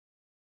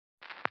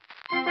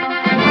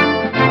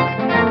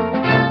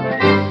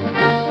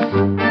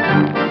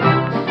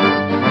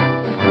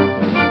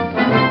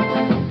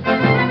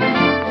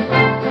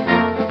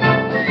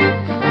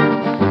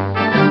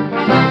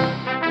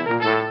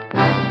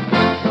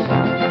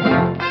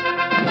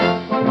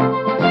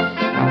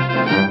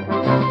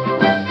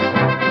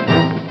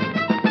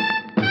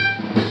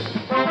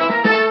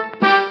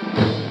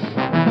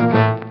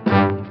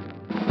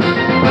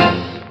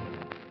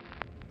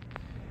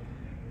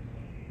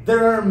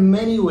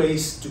many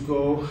ways to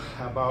go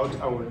about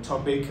our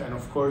topic, and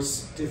of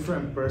course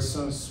different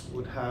persons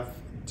would have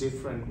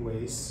different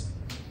ways.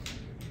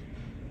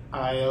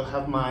 I'll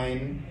have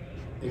mine,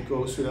 it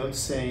goes without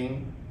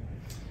saying,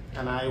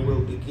 and I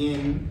will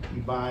begin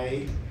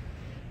by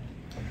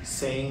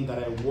saying that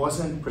I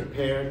wasn't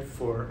prepared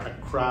for a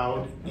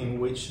crowd in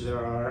which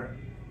there are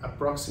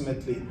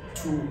approximately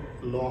 2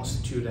 law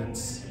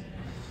students,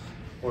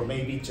 or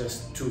maybe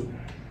just 2.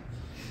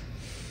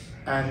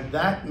 And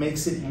that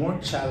makes it more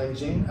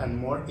challenging and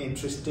more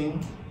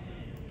interesting.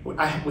 We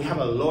have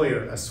a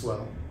lawyer as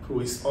well, who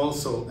is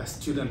also a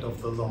student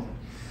of the law.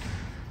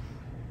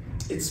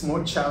 It's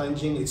more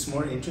challenging, it's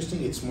more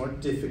interesting, it's more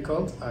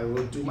difficult. I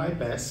will do my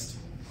best.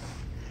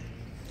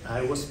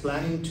 I was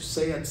planning to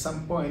say at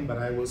some point, but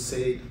I will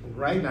say it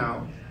right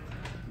now,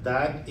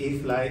 that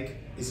if, like,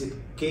 is it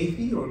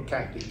Katie or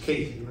Kathy?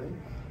 Katie, right?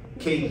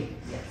 Katie.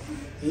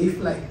 If,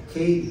 like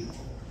Katie,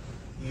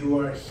 you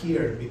are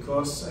here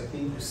because I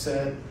think you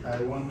said,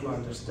 I want to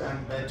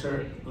understand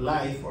better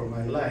life or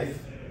my life,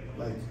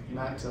 like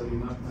Natalie,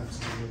 not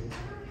Natalie.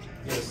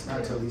 Yes,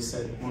 Natalie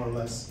said more or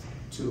less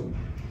too.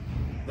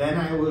 Then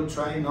I will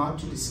try not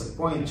to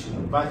disappoint you.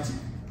 But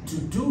to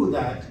do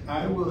that,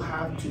 I will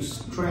have to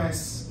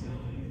stress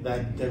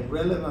that the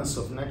relevance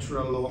of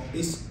natural law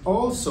is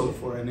also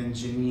for an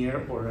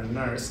engineer or a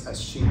nurse, as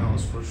she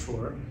knows for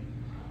sure,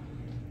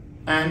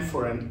 and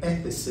for an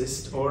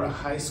ethicist or a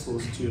high school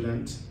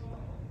student.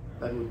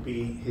 That would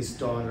be his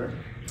daughter.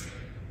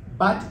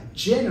 But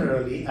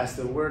generally, as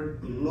the word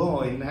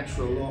law in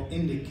natural law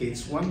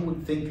indicates, one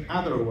would think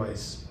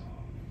otherwise.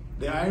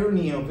 The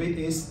irony of it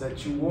is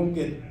that you won't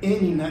get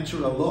any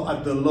natural law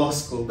at the law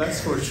school,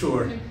 that's for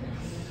sure.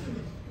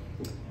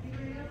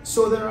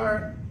 So there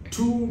are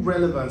 2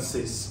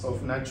 relevances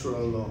of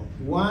natural law.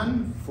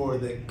 One for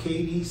the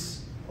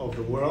Katies of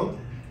the world,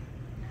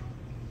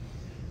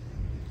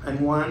 and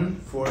one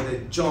for the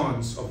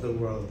Johns of the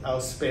world.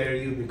 I'll spare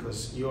you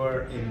because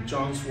you're in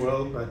John's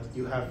world, but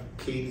you have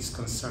Katie's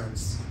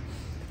concerns.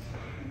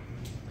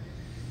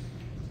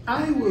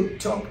 I will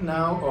talk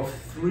now of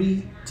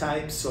 3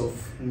 types of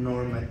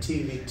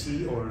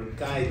normativity or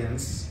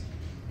guidance,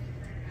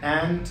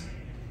 and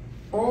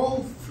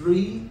all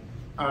 3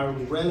 are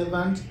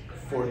relevant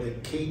for the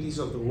Katies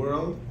of the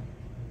world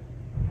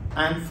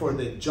and for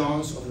the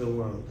Johns of the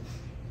world.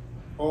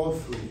 All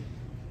 3.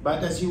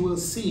 But as you will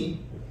see,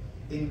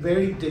 in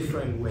very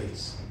different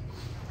ways.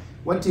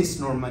 What is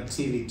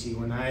normativity?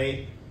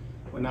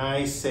 When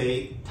I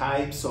say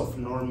types of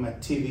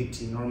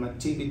normativity,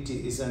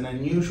 normativity is an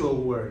unusual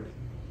word.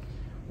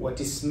 What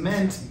is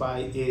meant by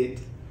it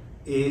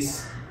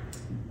is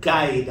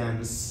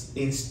guidance,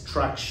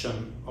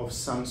 instruction of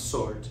some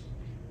sort,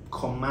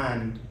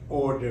 command,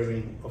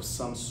 ordering of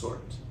some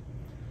sort.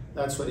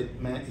 That's what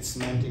it's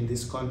meant in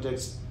this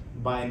context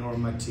by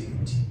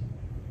normativity.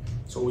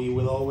 So we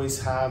will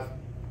always have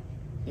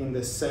in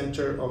the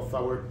center of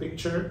our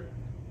picture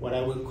what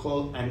I will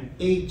call an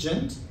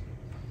agent,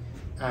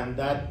 and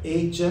that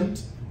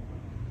agent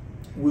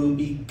will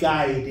be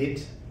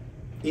guided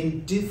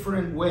in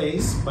different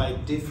ways by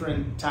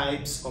different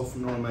types of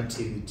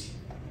normativity.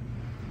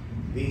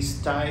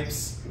 These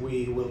types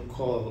we will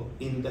call,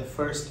 in the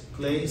first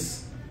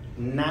place,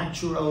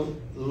 natural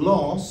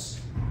laws.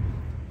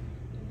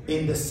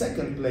 In the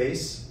second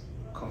place,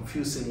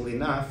 confusingly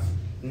enough,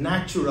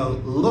 natural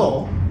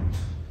law.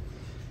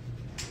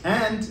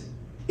 And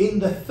in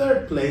the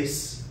third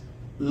place,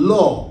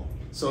 law.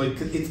 So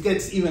it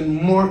gets even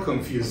more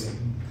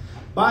confusing.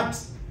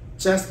 But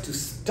just to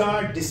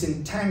start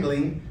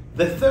disentangling,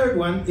 the third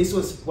one is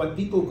what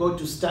people go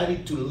to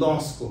study to law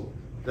school.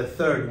 The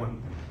third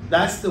one.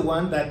 That's the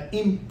one that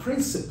in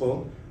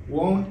principle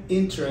won't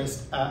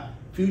interest a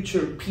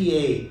future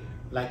PA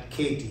like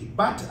Katie,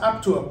 but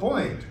up to a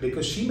point,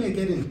 because she may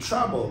get in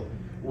trouble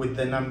with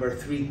the number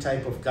 3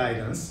 type of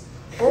guidance,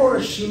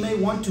 or she may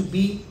want to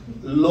be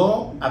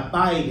law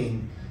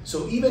abiding.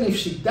 So even if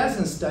she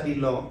doesn't study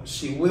law,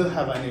 she will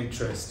have an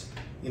interest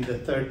in the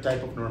third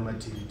type of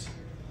normativity.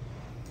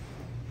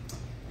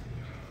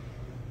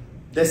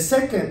 The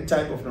second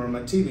type of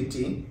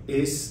normativity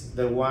is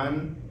the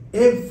one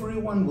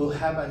everyone will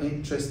have an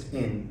interest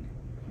in,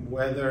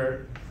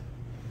 whether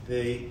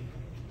they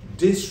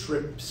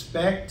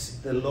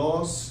disrespect the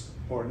laws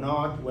or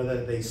not,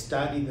 whether they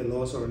study the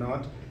laws or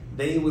not.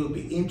 They will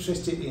be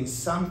interested in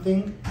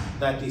something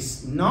that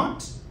is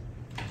not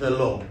the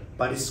law,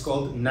 but it's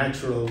called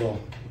natural law.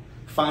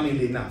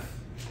 Funnily enough,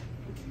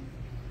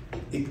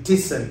 it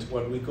isn't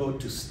what we go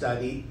to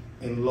study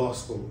in law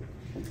school.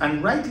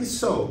 And rightly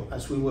so,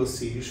 as we will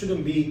see. You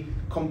shouldn't be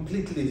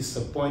completely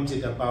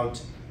disappointed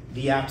about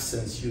the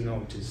absence you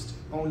noticed,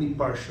 only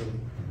partially.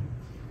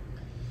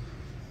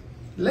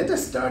 Let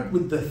us start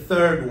with the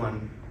third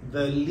one,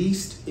 the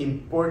least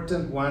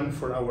important one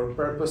for our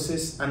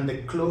purposes and the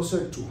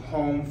closer to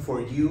home for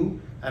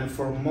you and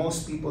for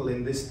most people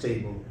in this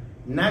table.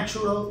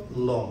 Natural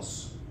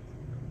laws.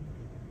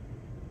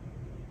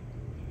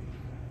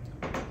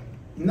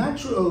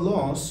 Natural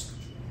laws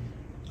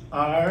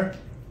are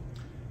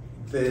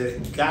the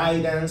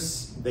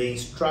guidance, the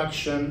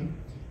instruction,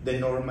 the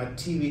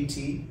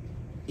normativity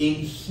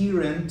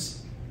inherent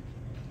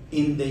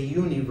in the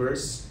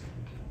universe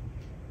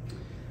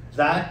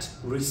that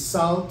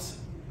result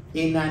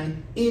in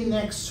an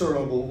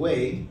inexorable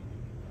way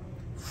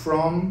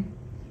from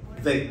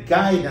the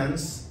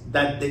guidance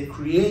that the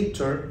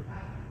creator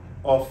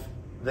of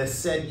the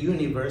said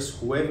universe,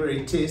 whoever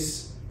it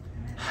is,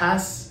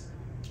 has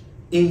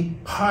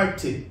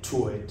imparted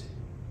to it.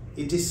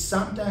 It is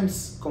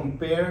sometimes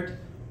compared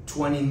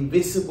to an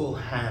invisible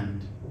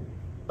hand,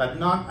 but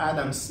not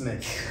Adam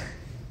Smith.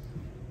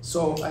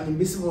 So an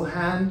invisible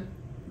hand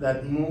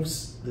that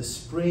moves the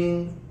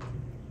spring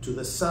to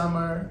the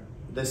summer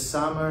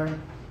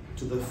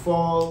to the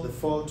fall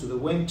to the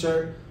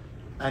winter,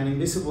 an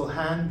invisible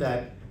hand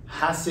that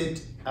has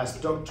it, as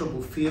Dr.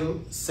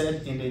 Bouffill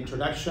said in the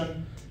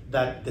introduction,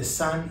 that the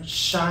sun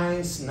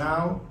shines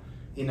now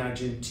in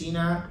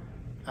Argentina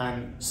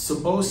and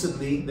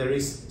supposedly there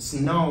is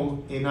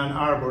snow in Ann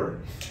Arbor.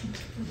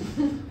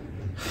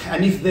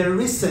 And if there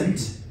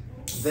isn't,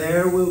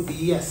 there will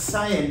be a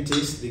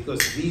scientist,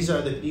 because these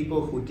are the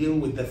people who deal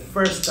with the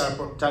first type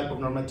of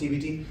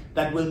normativity,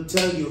 that will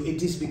tell you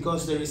it is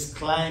because there is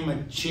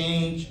climate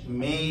change,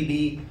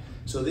 maybe.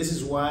 So this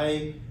is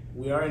why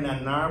we are in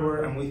Ann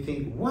Arbor and we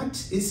think, what,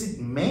 is it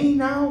May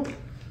now?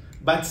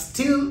 But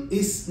still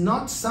is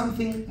not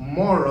something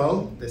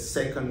moral, the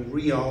second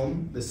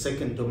realm, the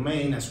second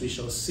domain, as we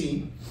shall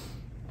see,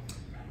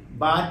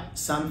 but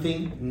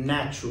something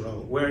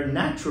natural, where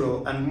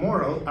natural and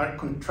moral are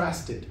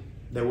contrasted,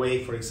 the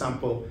way, for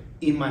example,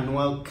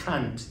 Immanuel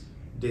Kant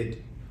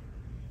did.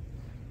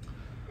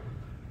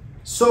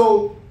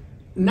 So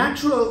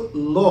natural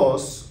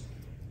laws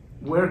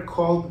were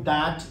called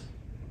that,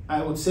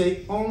 I would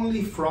say,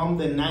 only from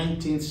the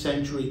 19th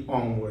century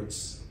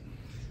onwards.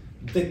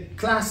 The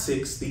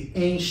classics, the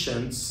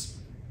ancients,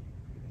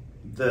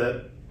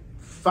 the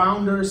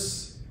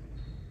founders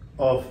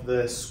of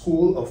the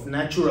school of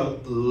natural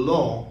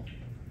law,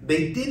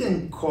 they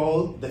didn't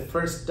call the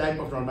first type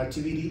of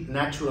normativity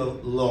natural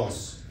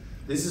laws.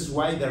 This is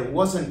why there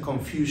wasn't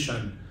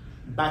confusion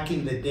back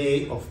in the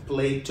day of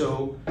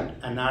Plato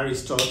and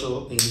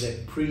Aristotle in the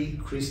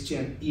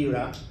pre-Christian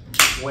era,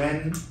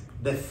 when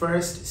the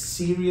first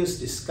serious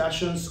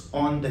discussions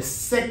on the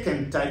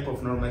second type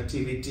of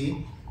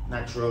normativity,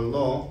 natural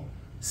law,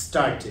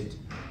 started.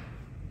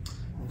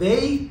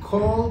 They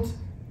called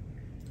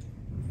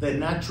the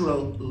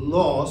natural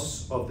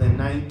laws of the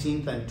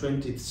 19th and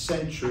 20th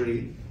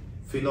century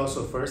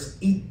philosophers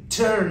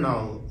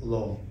eternal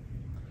law.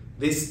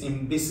 This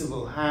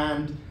invisible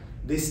hand,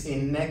 this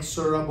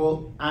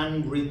inexorable,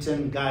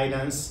 unwritten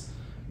guidance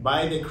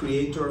by the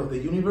creator of the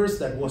universe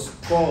that was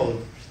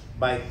called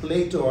by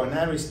Plato and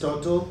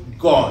Aristotle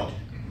God,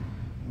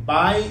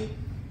 by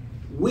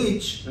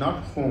which,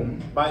 not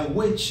whom, by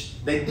which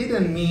they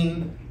didn't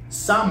mean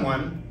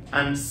someone,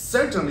 and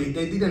certainly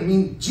they didn't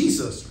mean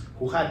Jesus,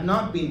 who had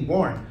not been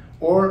born,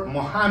 or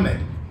Muhammad,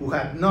 who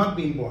had not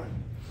been born.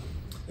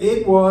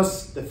 It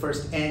was the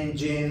first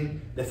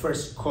engine, the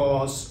first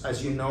cause,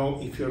 as you know,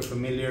 if you're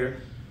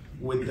familiar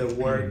with the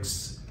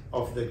works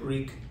of the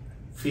Greek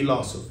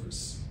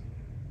philosophers.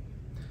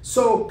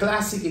 So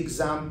classic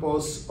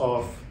examples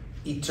of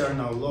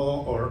eternal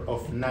law or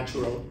of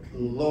natural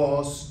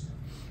laws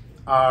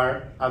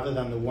are, other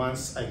than the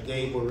ones I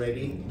gave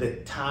already, the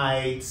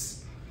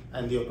tides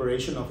and the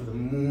operation of the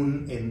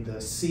moon in the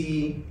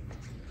sea,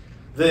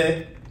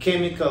 the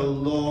chemical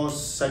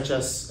laws such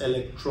as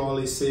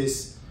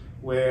electrolysis,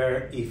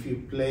 where if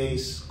you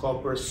place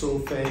copper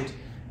sulfate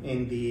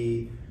in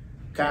the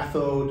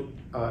cathode,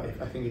 I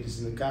think it is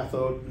in the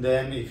cathode,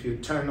 then if you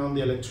turn on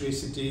the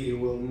electricity, it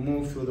will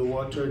move through the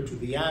water to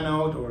the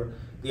anode, or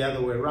the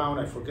other way around.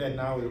 I forget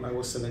now. I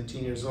was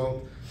 17 years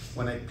old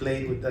when I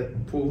played with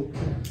that pool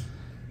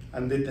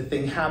and did the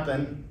thing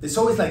happen. It's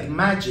always like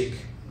magic,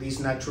 these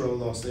natural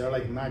laws. They are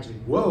like magic.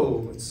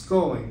 Whoa, it's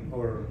going.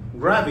 Or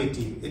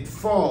gravity, it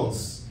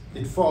falls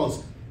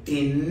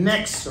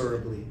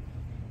inexorably.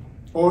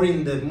 Or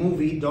in the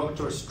movie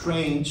Doctor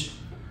Strange,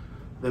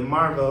 the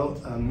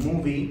Marvel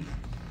movie,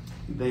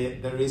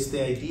 there is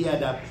the idea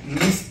that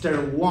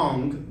Mr.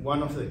 Wong,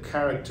 one of the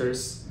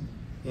characters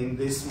in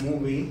this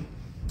movie,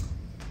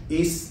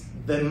 is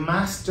the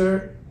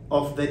master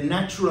of the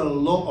natural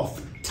law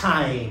of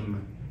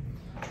time,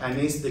 and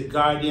is the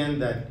guardian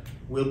that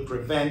will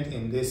prevent,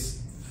 in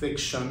this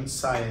fiction,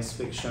 science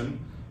fiction,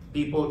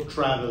 people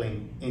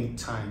traveling in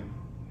time.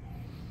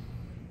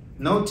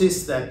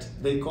 Notice that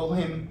they call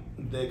him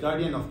the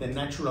guardian of the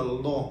natural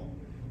law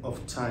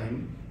of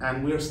time,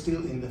 and we're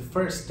still in the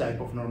first type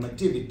of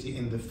normativity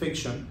in the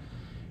fiction,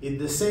 in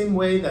the same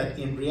way that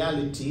in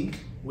reality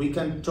we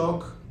can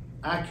talk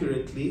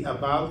accurately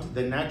about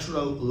the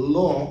natural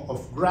law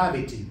of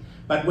gravity.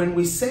 But when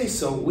we say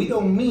so, we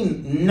don't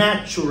mean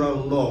natural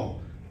law,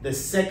 the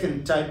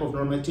second type of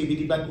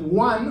normativity, but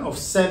one of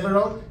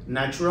several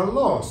natural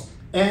laws.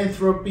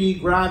 Entropy,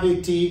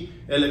 gravity,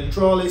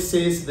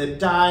 electrolysis, the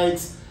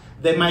tides,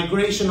 the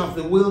migration of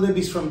the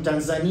wildebeest from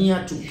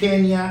Tanzania to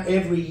Kenya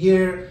every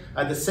year,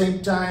 At the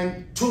same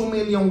time, 2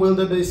 million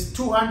wildebeest,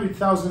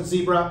 200,000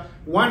 zebra,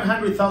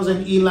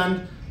 100,000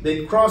 eland.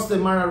 They cross the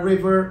Mara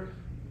River.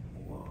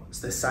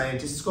 As the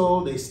scientists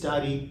go, they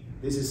study.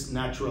 This is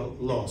natural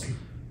laws.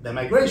 The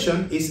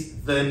migration is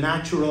the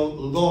natural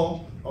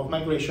law of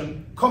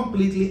migration,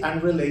 completely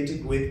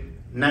unrelated with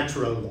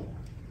natural law.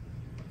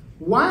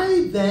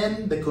 Why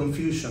then the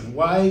confusion?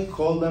 Why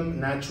call them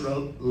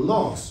natural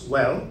laws?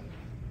 Well,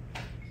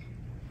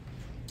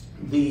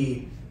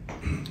 the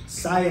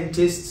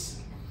scientists,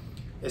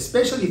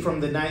 especially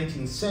from the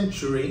 19th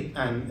century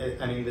and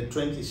in the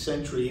 20th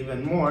century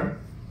even more,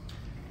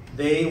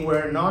 they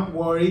were not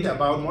worried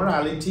about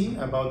morality,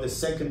 about the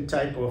second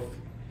type of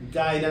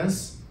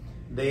guidance.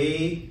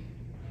 They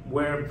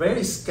were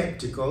very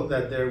skeptical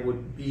that there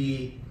would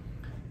be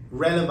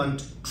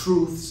relevant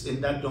truths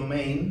in that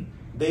domain.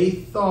 They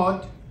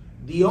thought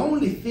the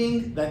only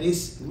thing that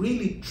is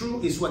really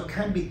true is what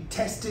can be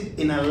tested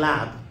in a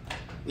lab,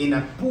 in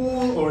a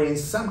pool or in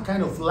some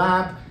kind of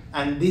lab,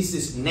 and this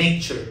is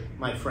nature,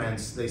 my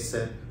friends, they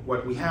said.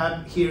 What we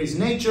have here is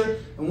nature,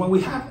 and what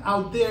we have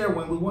out there,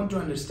 when we want to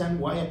understand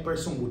why a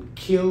person would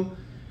kill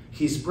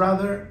his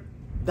brother,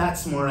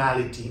 that's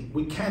morality.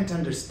 We can't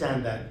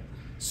understand that.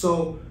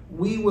 So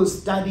we will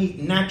study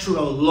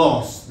natural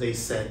laws, they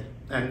said,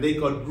 and they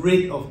got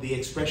rid of the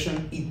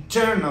expression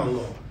eternal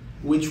law,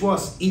 which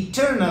was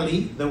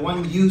eternally the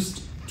one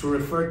used to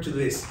refer to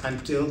this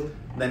until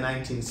the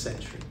 19th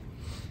century.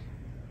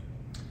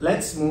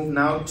 Let's move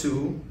now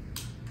to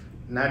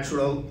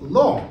natural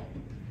law,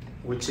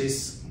 which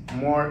is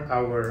more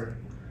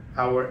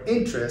our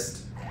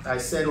interest. I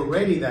said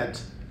already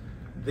that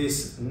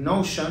this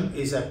notion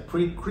is a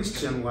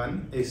pre-Christian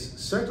one, is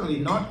certainly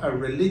not a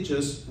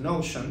religious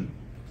notion.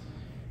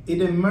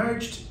 It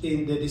emerged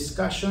in the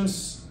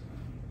discussions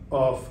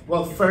of,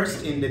 well,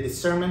 first in the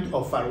discernment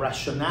of a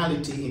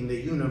rationality in the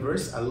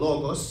universe, a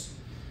logos,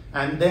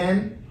 and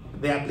then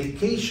the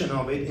application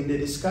of it in the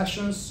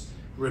discussions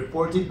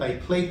reported by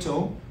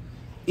Plato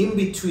in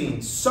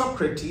between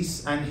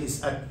Socrates and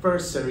his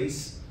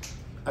adversaries,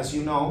 as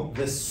you know,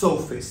 the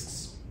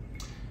sophists,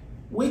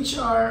 which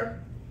are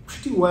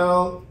pretty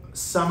well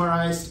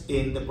summarized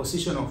in the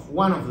position of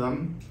one of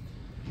them,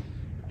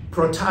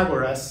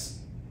 Protagoras,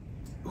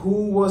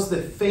 who was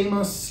the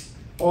famous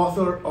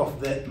author of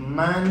the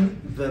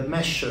Man the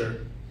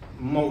Measure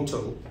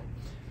motto.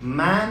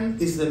 Man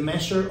is the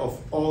measure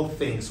of all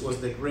things,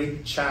 was the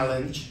great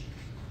challenge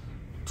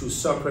to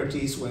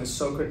Socrates when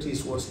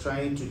Socrates was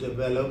trying to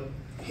develop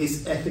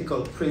his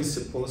ethical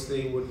principles.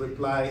 They would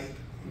reply,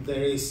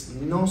 there is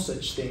no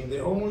such thing. The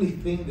only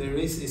thing there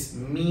is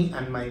me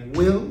and my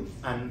will,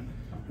 and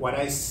what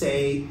I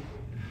say,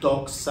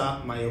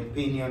 doxa, my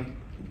opinion.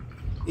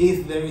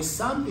 If there is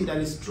something that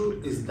is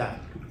true, is that.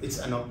 It's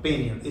an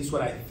opinion. It's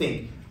what I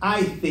think.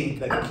 I think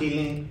that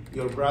killing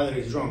your brother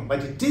is wrong, but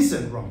it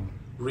isn't wrong,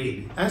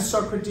 really. And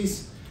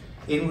Socrates,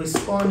 in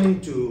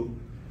responding to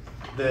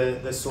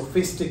the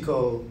sophistic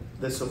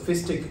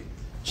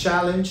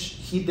challenge,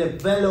 he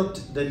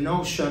developed the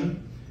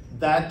notion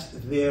that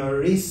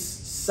there is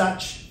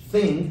such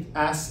thing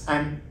as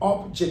an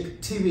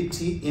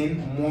objectivity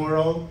in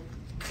moral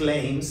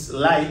claims,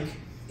 like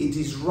it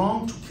is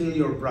wrong to kill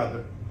your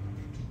brother.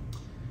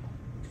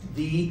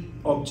 The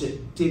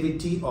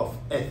objectivity of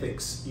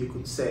ethics, you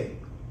could say.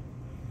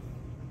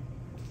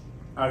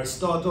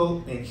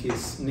 Aristotle, in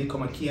his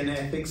Nicomachean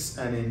Ethics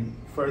and in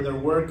further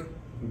work,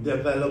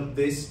 developed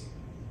this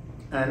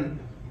and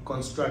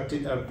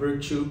constructed a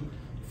virtue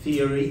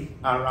theory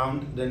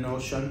around the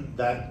notion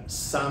that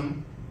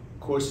some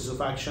courses of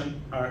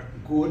action are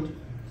good,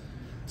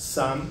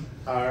 some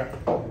are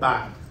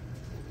bad.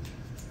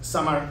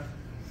 Some are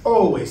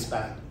always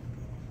bad.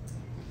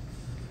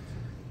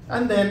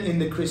 And then in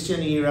the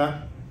Christian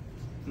era,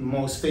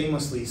 most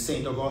famously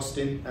St.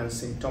 Augustine and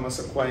St. Thomas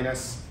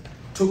Aquinas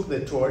took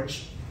the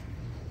torch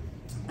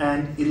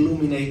and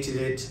illuminated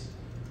it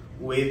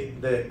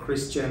with the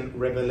Christian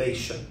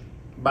revelation.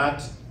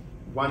 But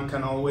one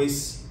can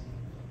always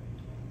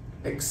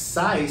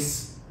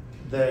excise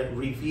the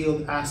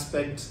revealed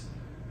aspect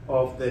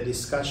of the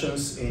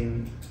discussions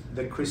in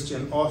the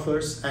Christian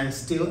authors and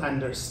still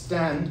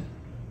understand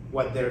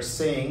what they're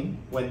saying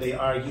when they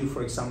argue,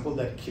 for example,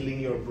 that killing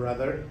your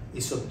brother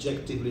is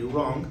objectively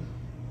wrong,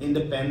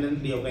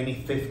 independently of any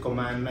fifth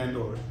commandment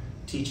or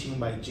teaching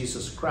by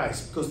Jesus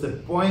Christ. Because the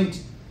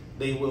point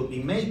they will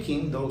be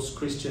making, those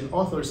Christian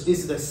authors,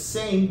 is the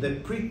same the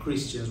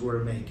pre-Christians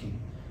were making.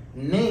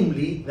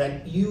 Namely,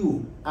 that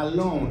you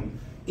alone,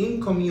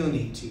 in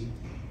community,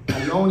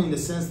 alone in the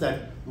sense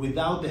that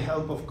without the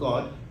help of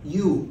God,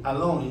 you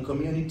alone in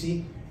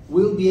community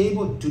will be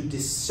able to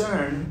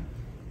discern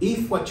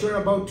if what you're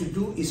about to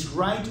do is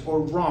right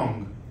or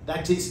wrong.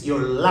 That is your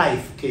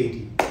life,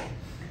 Katie.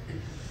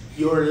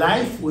 Your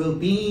life will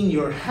be in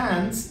your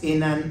hands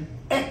in an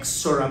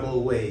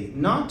exorable way,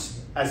 not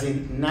as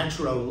in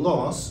natural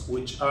laws,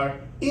 which are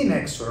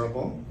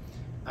inexorable,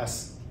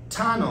 as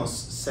Thanos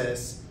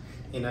says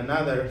in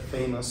another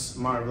famous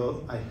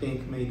Marvel, I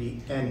think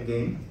maybe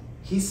Endgame.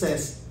 He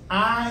says,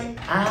 I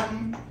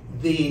am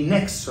the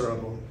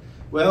inexorable.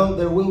 well,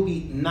 there will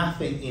be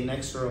nothing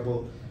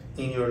inexorable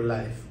in your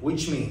life,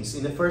 which means,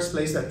 in the first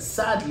place, that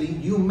sadly,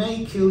 you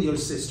may kill your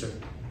sister.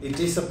 It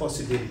is a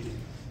possibility.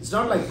 It's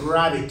not like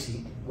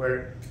gravity,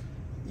 where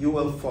you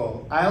will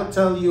fall. I'll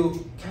tell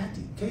you,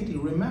 Katie,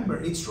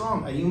 remember, it's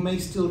wrong, and you may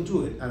still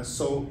do it, and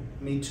so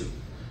me too.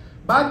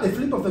 But the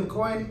flip of the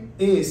coin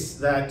is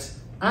that,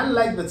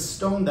 unlike the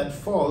stone that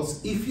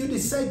falls, if you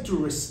decide to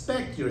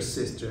respect your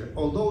sister,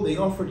 although they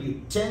offered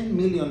you $10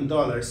 million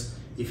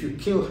if you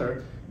kill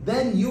her,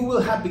 then you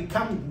will have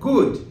become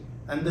good,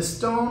 and the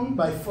stone,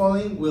 by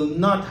falling, will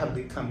not have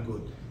become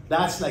good.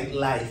 That's like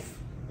life.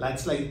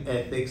 That's like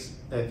ethics.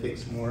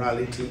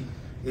 Morality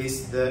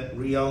is the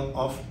realm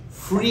of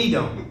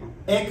freedom,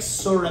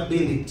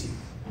 exorability.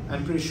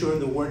 I'm pretty sure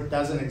the word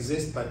doesn't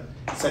exist, but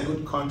it's a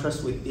good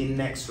contrast with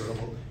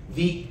inexorable.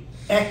 The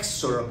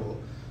exorable,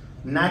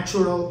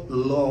 natural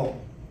law,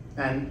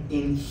 and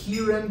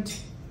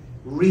inherent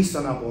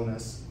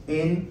reasonableness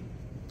in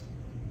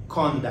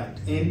conduct,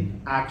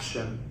 in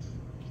action.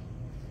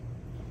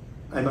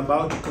 I'm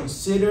about to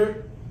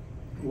consider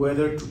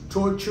whether to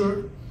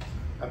torture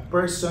a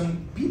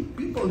person.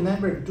 People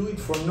never do it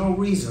for no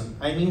reason.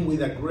 I mean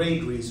with a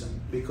great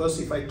reason. Because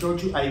if I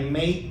torture, I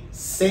may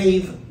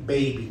save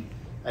baby.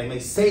 I may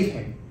save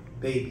him,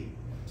 baby.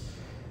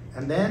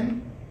 And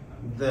then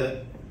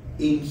the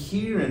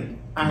inherent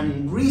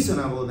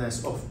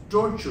unreasonableness of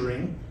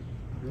torturing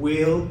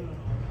will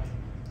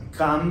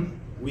come,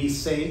 we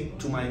say,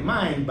 to my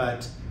mind,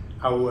 but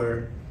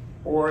our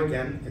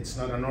organ, it's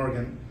not an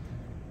organ,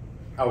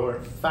 our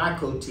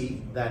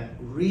faculty that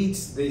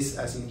reads this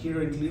as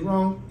inherently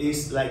wrong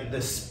is like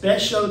the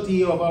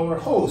specialty of our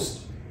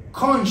host,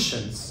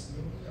 conscience,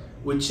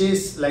 which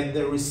is like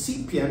the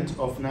recipient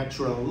of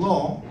natural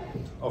law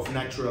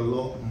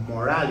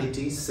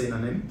morality,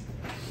 synonym,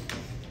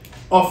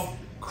 of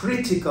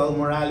critical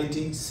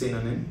morality,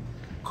 synonym.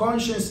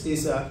 Conscience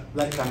is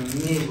like a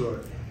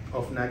mirror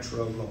of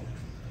natural law.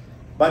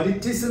 But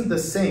it isn't the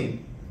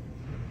same.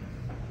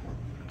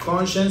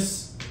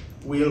 Conscience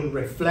will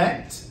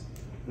reflect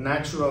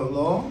natural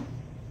law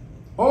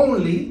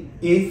only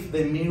if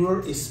the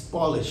mirror is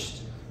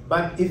polished.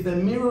 But if the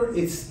mirror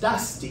is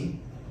dusty,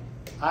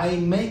 I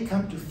may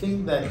come to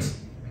think that,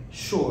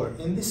 sure,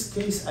 in this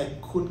case I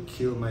could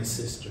kill my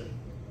sister,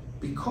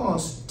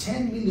 because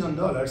 $10 million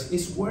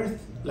is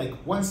worth like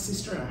 1.5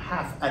 sisters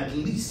at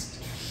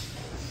least.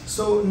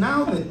 So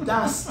now the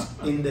dust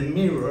in the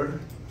mirror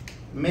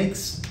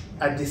makes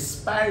a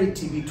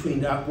disparity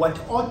between what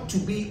ought to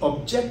be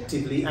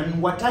objectively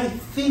and what I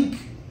think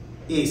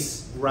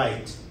is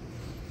right.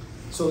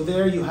 So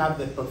there you have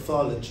the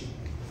pathology.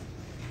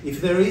 If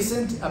there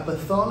isn't a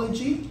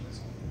pathology,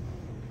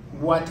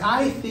 what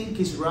I think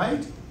is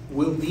right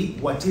will be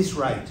what is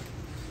right.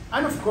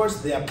 And of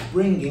course, the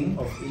upbringing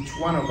of each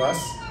one of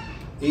us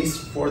is,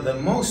 for the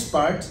most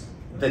part,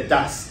 the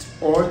dust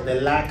or the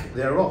lack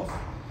thereof.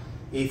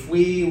 If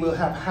we will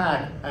have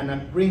had an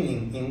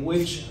upbringing in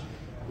which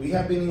we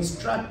have been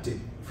instructed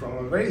from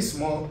a very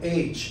small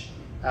age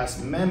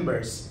as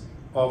members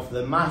of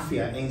the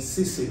mafia in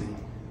Sicily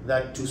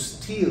that to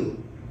steal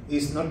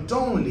is not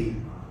only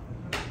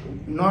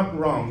not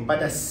wrong,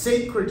 but a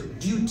sacred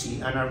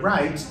duty and a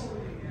right,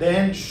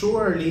 then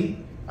surely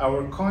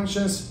our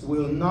conscience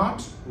will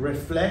not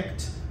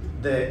reflect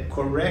the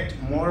correct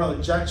moral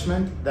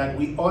judgment that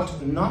we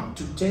ought not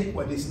to take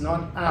what is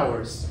not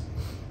ours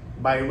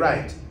by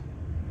right.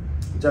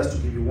 Just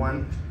to give you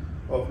one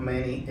of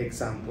many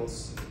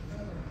examples.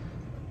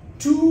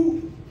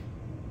 Two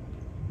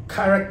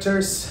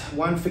characters,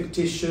 one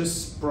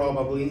fictitious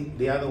probably,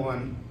 the other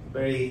one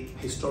very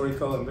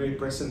historical and very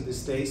present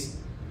these days,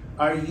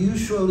 are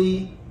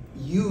usually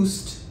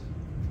used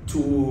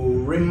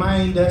to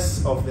remind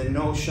us of the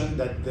notion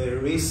that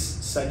there is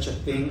such a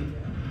thing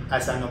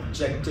as an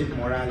objective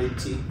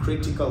morality,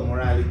 critical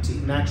morality,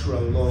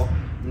 natural law,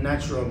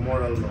 natural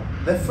moral law.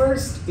 The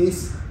first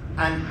is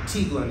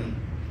Antigone,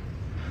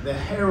 the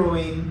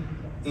heroine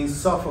in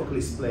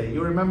Sophocles' play.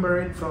 You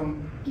remember it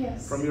from,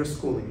 yes, from your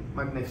schooling?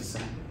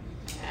 Magnificent.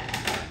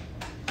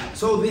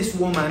 So this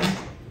woman,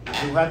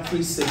 who had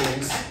 3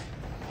 siblings,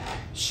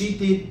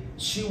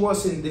 she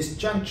was in this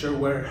juncture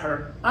where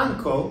her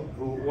uncle,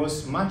 who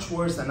was much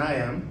worse than I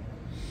am,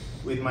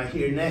 with my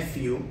here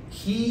nephew,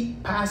 he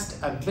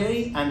passed a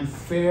very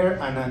unfair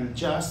and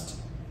unjust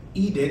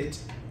edict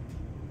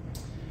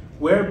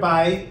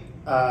whereby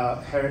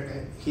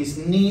his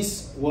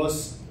niece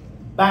was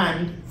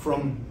banned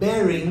from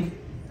bearing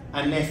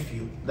a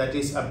nephew, that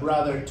is a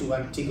brother to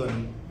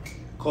Antigone,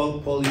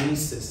 called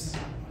Polynices,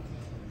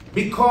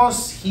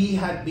 because he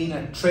had been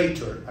a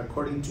traitor,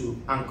 according to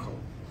uncle.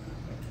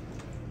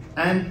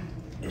 And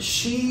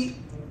she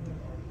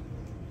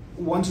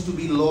wanted to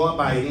be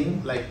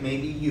law-abiding, like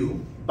maybe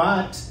you,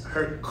 but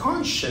her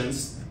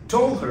conscience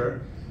told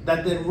her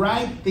that the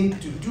right thing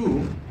to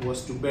do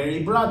was to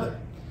bury brother.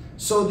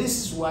 So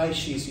this is why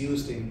she's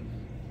used in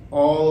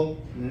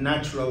all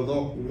natural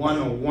law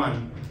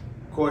 101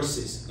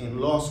 courses in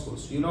law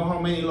schools. You know how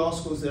many law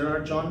schools there are,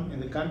 John, in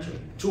the country?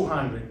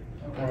 200.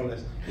 more or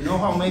less. You know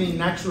how many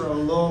natural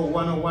law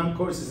 101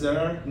 courses there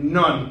are?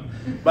 None.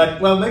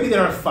 But, well, maybe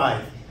there are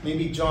 5.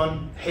 Maybe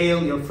John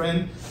Hale, your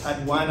friend,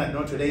 had one at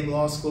Notre Dame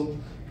Law School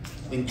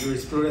in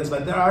jurisprudence,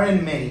 but there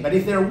aren't many. But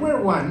if there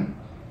were one,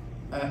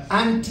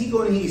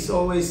 Antigone is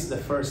always the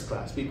first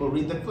class. People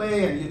read the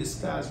play and you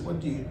discuss what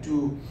do you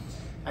do.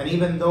 And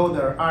even though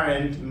there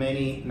aren't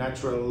many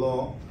natural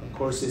law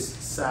courses,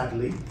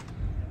 sadly,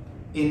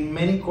 in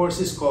many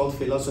courses called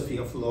philosophy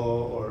of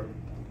law or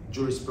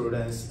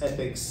jurisprudence,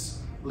 ethics,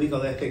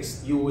 legal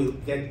ethics, you will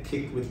get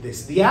kicked with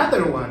this. The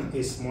other one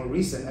is more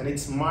recent, and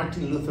it's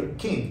Martin Luther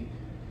King,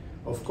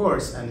 of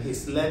course, and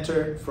his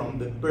letter from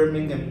the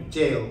Birmingham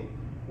jail,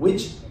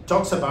 which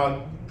talks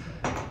about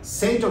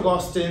St.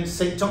 Augustine,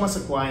 St. Thomas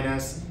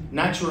Aquinas,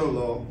 natural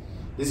law.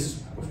 This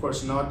is, of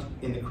course, not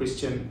in the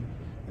Christian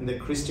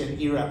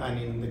era and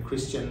in the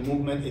Christian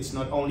movement. It's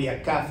not only a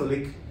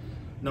Catholic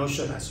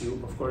notion, as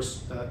you, of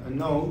course,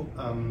 know,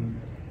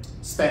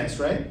 Spence,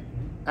 right?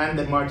 And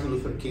the Martin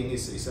Luther King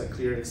is a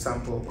clear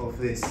example of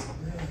this.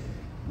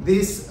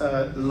 This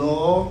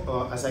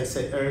law, as I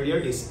said earlier,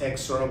 is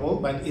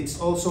exorable, but it's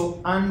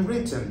also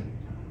unwritten.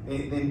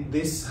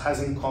 This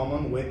has in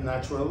common with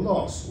natural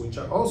laws, which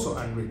are also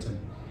unwritten.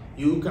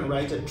 You can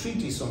write a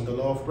treatise on the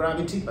law of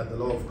gravity, but the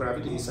law of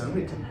gravity is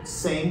unwritten.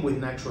 Same with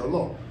natural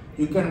law.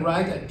 You can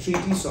write a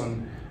treatise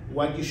on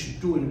what you should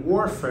do in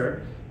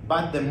warfare,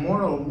 but the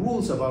moral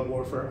rules about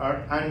warfare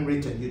are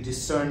unwritten. You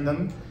discern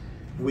them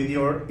with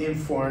your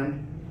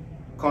informed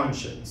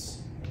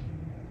conscience.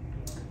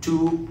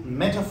 2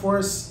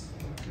 metaphors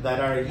that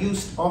are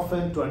used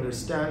often to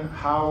understand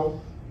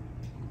how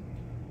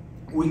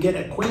we get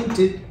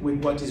acquainted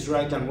with what is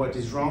right and what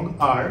is wrong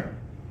are,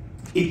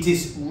 it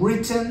is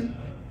written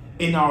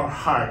in our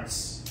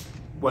hearts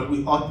what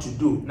we ought to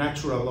do,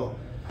 natural law.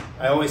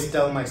 I always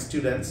tell my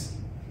students,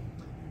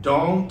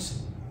 don't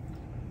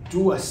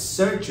do a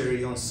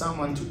surgery on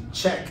someone to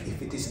check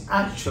if it is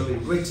actually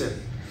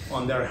written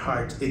on their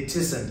heart. It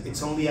isn't.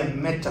 It's only a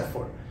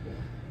metaphor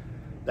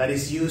that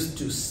is used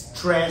to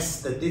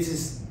stress that this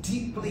is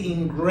deeply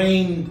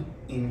ingrained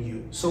in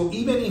you. So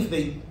even if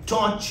they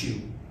taught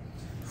you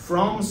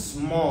from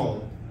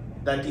small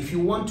that if you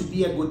want to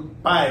be a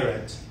good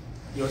pirate,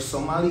 your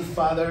Somali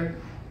father,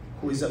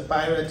 who is a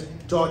pirate,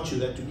 taught you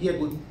that to be a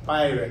good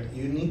pirate,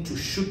 you need to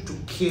shoot to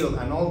kill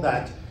and all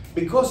that,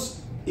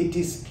 because it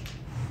is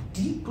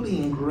deeply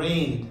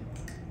ingrained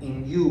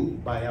in you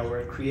by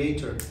our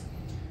Creator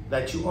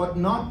that you ought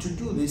not to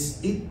do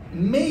this. It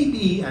may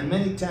be, and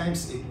many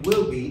times it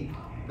will be,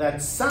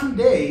 that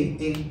someday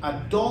in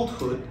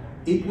adulthood,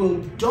 it will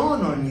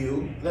dawn on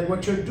you that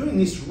what you're doing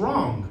is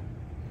wrong.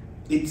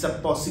 It's a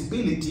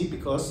possibility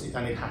because,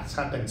 and it has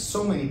happened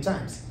so many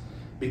times,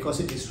 because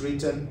it is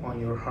written on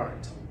your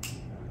heart.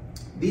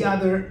 The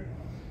other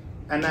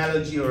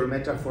analogy or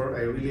metaphor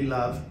I really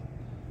love,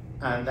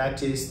 and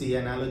that is the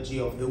analogy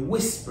of the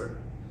whisper.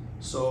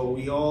 So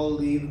we all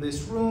leave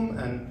this room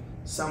and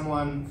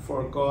someone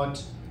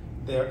forgot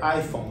their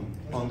iPhone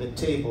on the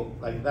table,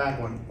 like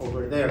that one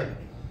over there.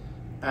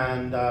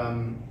 And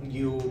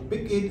you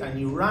pick it and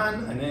you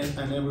run, and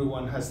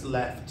everyone has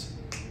left.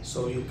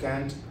 So you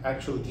can't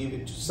actually give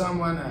it to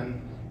someone,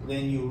 and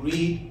then you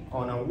read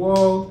on a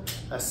wall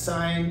a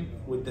sign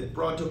with the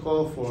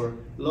protocol for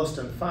lost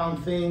and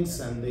found things,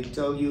 and they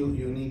tell you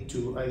you need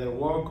to either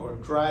walk or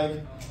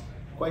drive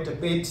quite a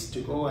bit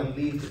to go and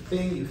leave the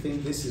thing. You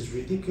think this is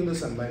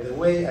ridiculous, and by the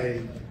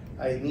way,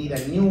 I need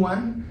a new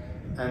one,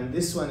 and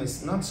this one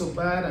is not so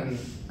bad,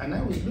 and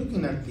I was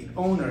looking at the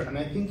owner, and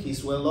I think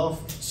he's well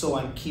off, so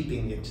I'm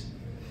keeping it.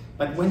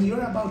 But when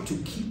you're about to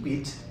keep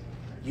it,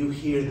 you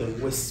hear the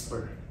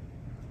whisper.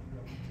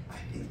 I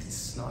think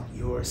this is not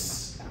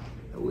yours.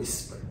 The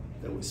whisper,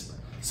 the whisper.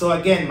 So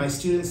again, my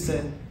students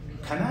said,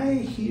 can I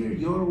hear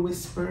your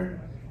whisper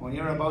when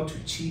you're about to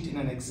cheat in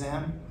an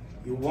exam?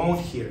 You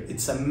won't hear.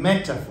 It's a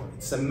metaphor.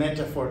 It's a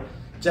metaphor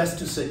just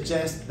to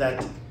suggest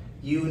that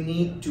you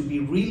need to be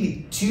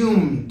really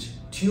tuned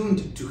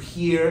to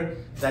hear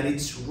that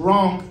it's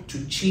wrong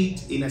to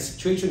cheat in a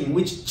situation in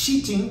which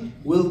cheating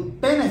will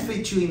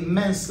benefit you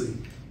immensely.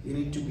 You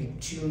need to be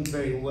tuned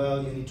very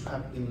well. You need to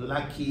have been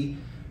lucky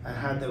and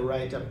had the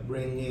right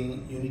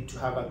upbringing. You need to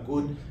have a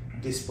good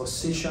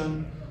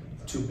disposition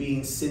to be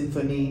in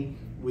symphony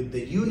with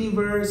the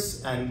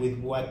universe and with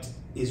what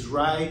is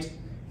right,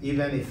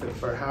 even if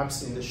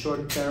perhaps in the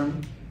short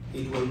term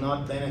it will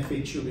not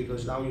benefit you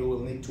because now you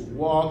will need to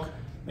walk,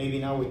 maybe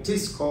now it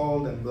is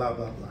cold, and blah,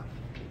 blah, blah.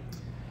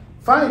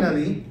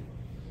 Finally,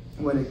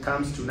 when it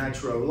comes to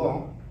natural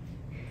law,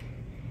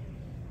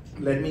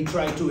 let me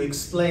try to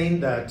explain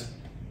that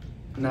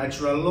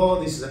natural law,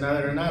 this is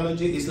another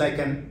analogy, is like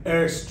an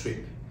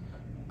airstrip,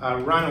 a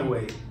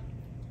runway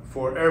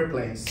for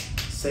airplanes,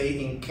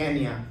 say in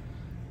Kenya,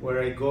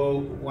 where I go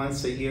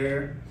once a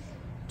year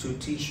to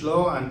teach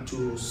law and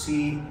to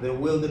see the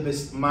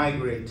wildebeest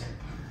migrate.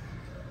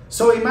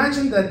 So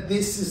imagine that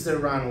this is the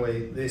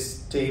runway,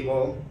 this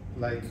table,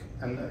 like,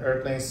 and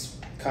airplanes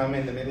come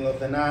in the middle of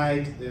the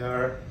night. They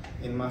are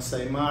in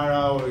Masai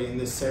Mara or in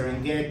the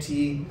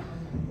Serengeti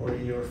or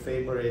in your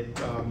favorite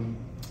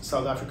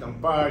South African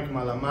Park,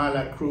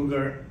 Malamala,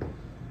 Kruger,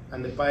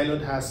 and the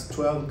pilot has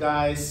 12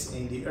 guys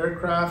in the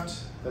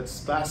aircraft.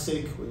 That's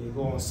classic when you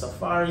go on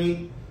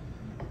safari,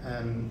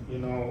 and you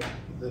know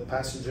the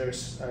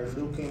passengers are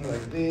looking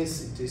like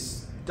this. It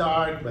is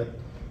dark, but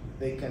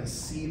they can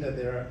see that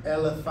there are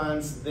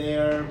elephants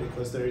there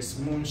because there is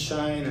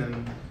moonshine,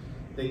 and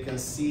they can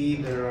see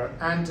there are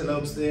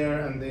antelopes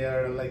there, and they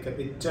are like a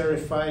bit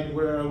terrified.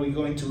 Where are we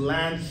going to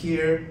land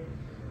here?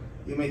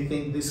 You may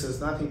think this has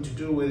nothing to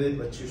do with it,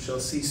 but you shall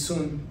see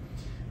soon.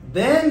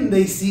 Then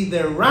they see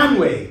the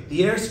runway,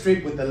 the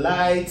airstrip with the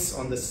lights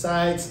on the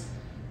sides.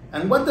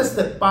 And what does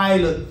the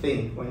pilot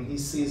think when he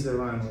sees the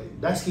runway?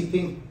 Does he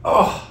think,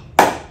 oh,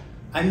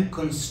 I'm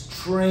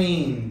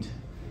constrained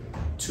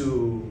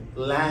to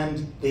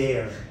land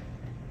there?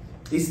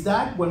 Is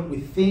that what we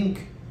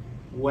think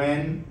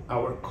when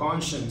our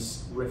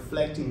conscience,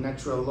 reflecting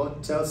natural law,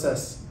 tells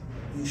us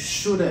you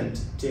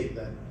shouldn't take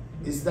that?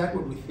 Is that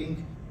what we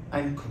think?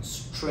 I'm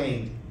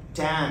constrained.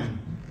 Damn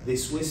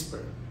this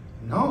whisper.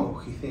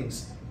 No, he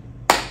thinks,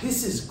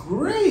 this is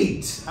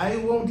great. I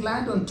won't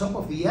land on top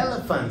of the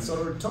elephants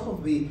or on top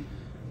of the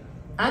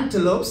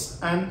antelopes,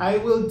 and I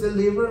will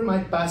deliver my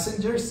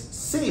passengers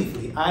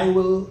safely. I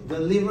will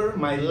deliver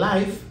my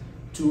life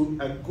to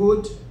a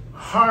good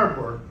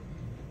harbor.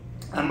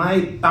 Am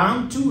I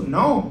bound to?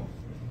 No.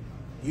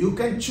 You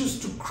can choose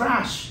to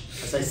crash,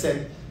 as I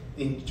said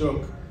in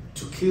joke,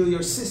 to kill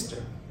your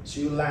sister. So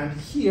you land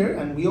here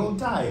and we all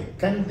die.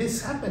 Can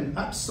this happen?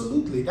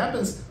 Absolutely. It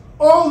happens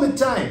all the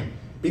time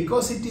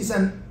because it is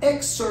an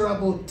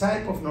exorable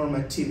type of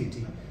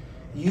normativity.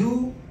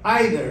 You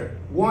either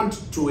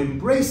want to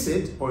embrace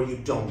it or you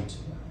don't.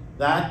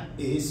 That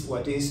is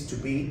what is to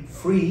be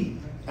free,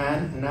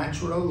 and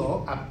natural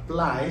law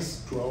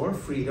applies to our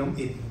freedom.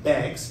 It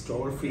begs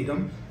to our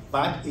freedom,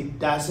 but it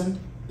doesn't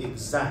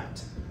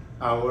exact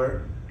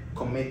our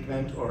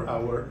commitment or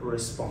our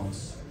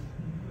response.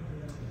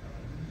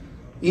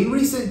 In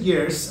recent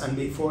years, and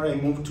before I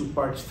move to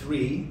part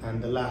 3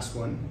 and the last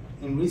one,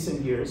 in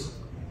recent years,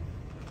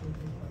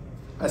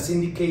 as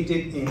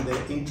indicated in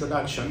the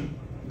introduction,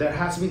 there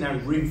has been a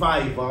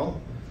revival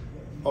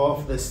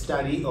of the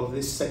study of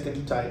this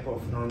second type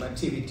of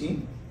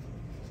normativity.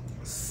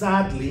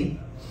 Sadly,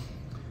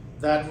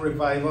 that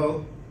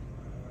revival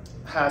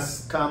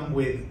has come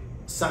with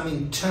some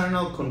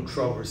internal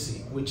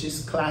controversy, which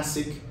is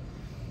classic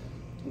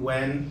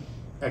when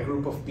a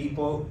group of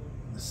people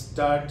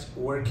start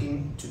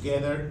working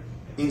together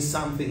in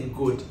something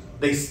good.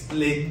 They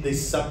split, they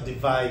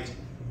subdivide,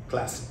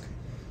 classic.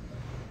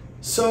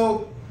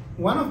 So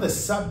one of the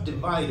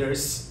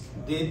subdividers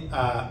did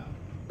a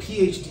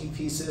PhD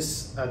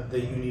thesis at the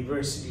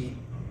University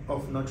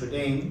of Notre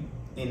Dame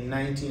in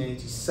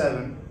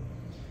 1987,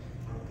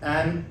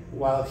 and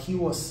while he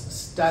was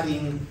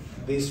studying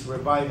this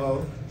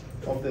revival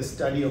of the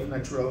study of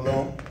natural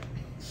law,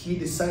 he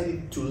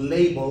decided to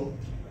label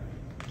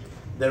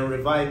the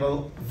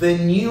revival the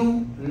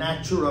new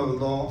natural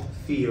law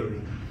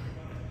theory.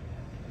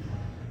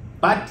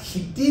 But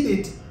he did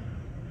it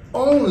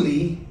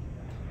only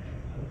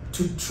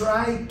to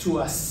try to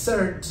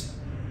assert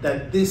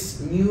that this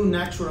new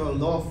natural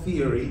law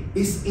theory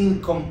is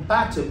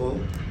incompatible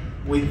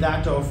with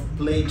that of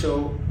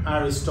Plato,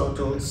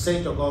 Aristotle,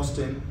 St.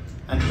 Augustine,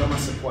 and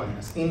Thomas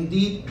Aquinas.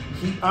 Indeed,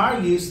 he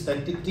argues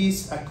that it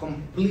is a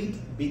complete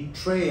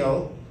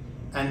betrayal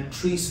and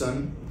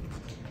treason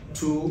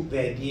to the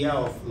idea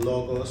of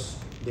logos,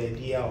 the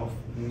idea of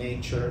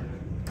nature.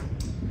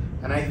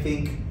 And I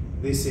think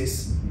this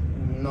is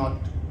not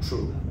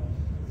true.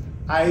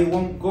 I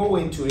won't go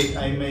into it.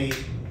 I may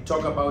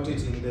talk about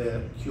it in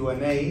the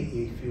Q&A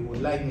if you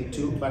would like me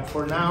to, but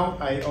for now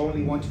I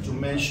only wanted to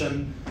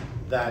mention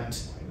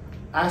that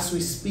as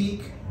we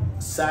speak,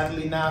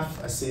 sadly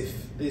enough, as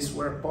if this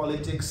were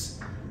politics,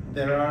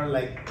 there are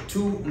like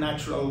 2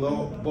 natural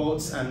law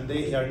boats and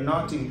they are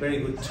not in very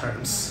good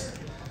terms.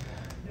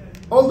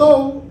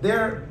 Although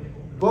they're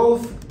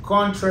both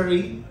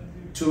contrary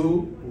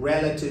to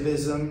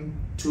relativism,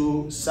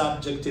 to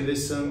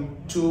subjectivism,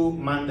 to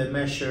man the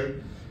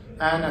measure,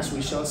 and as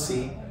we shall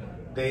see,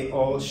 they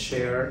all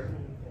share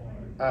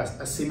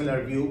a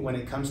similar view when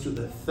it comes to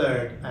the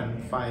third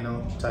and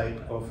final type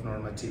of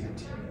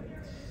normativity.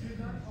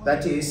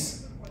 That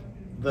is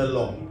the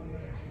law.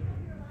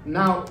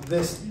 Now,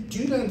 the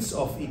students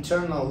of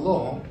eternal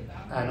law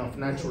and of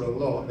natural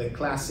law, the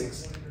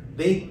classics,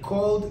 they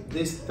called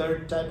this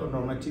third type of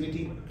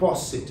normativity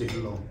positive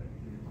law.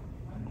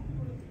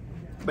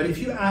 But if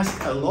you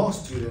ask a law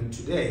student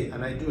today,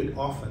 and I do it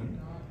often,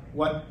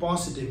 what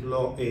positive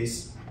law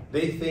is,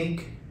 they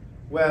think,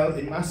 well,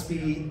 it must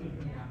be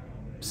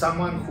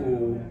someone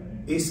who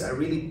is a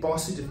really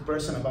positive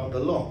person about the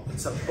law.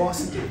 It's a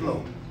positive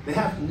law. They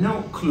have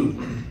no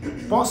clue.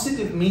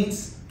 Positive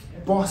means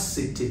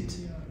posited.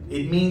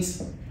 It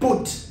means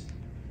put,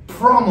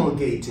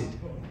 promulgated,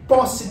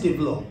 positive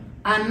law,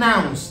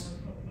 announced,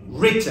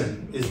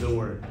 written is the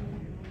word,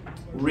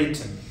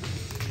 written.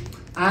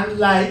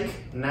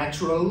 Unlike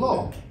natural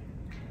law,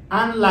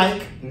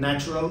 unlike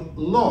natural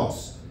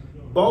laws,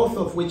 both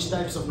of which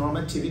types of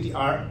normativity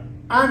are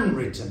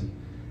unwritten.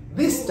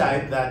 This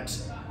type that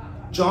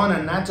John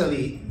and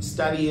Natalie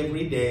study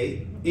every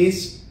day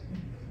is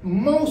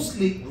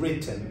mostly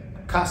written.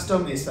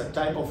 Custom is a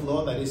type of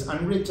law that is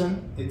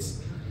unwritten.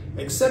 It's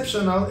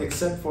exceptional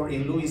except for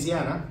in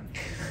Louisiana,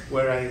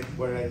 where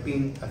I've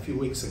been a few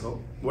weeks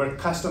ago, where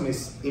custom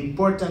is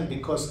important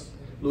because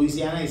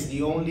Louisiana is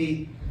the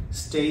only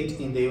state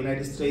in the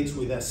United States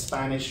with a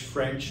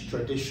Spanish-French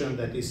tradition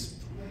that is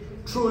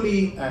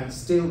truly and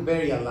still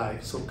very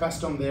alive. So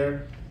custom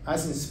there,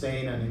 as in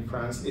Spain and in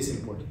France, is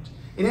important.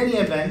 In any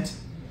event,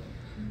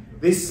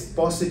 this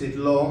positive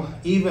law,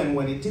 even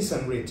when it is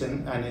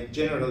unwritten, and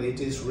generally it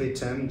is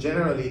written,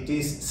 generally it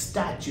is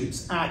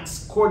statutes,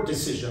 acts, court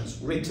decisions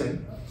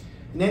written.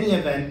 In any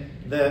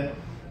event, the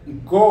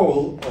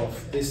goal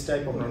of this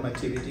type of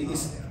normativity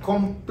is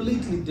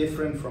completely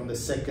different from the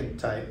second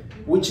type,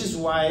 which is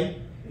why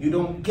you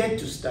don't get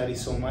to study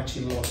so much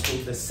in law school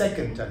the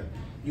second type.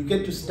 You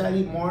get to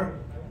study more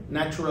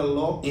natural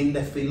law in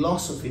the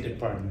philosophy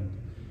department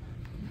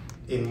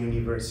in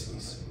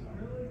universities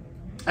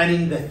and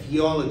in the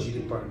theology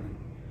department.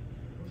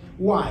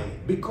 Why?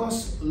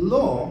 Because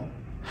law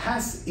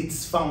has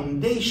its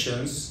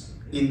foundations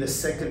in the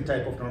second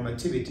type of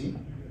normativity,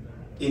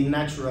 in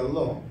natural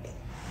law,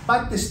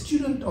 but the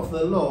student of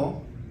the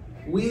law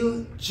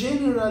will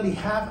generally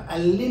have a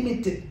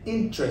limited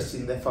interest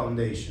in the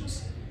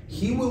foundations.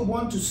 He will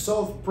want to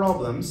solve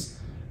problems,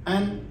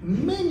 and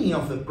many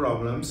of the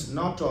problems,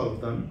 not all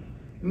of them,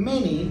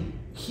 many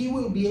he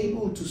will be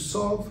able to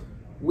solve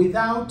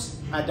without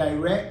a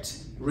direct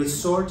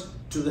resort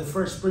to the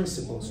first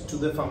principles, to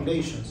the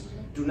foundations,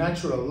 to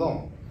natural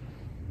law.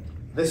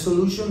 The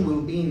solution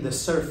will be in the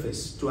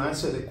surface to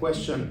answer the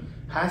question,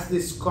 has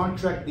this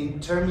contract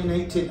been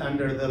terminated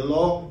under the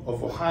law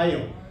of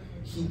Ohio?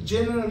 He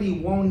generally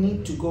won't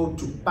need to go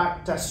to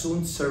pacta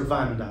sunt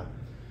servanda,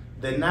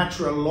 the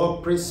natural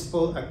law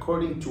principle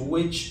according to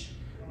which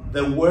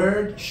the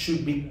word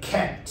should be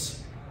kept.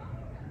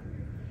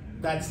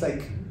 That's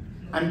like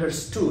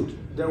understood.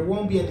 There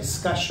won't be a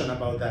discussion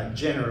about that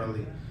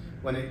generally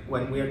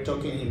when we are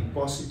talking in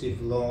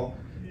positive law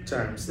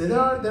terms. There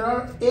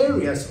are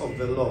areas of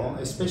the law,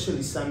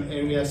 especially some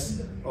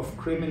areas of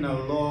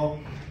criminal law,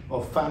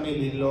 of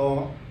family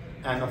law,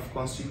 and of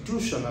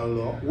constitutional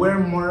law, where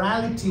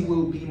morality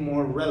will be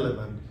more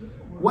relevant.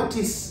 What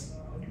is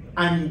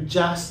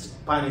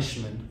unjust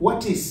punishment?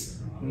 What is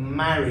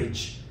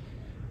marriage?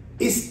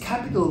 Is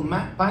capital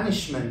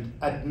punishment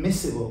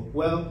admissible?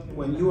 Well,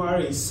 when you are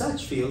in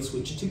such fields,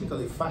 which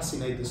typically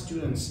fascinate the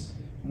students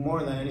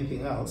more than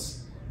anything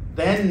else,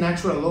 then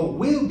natural law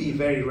will be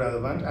very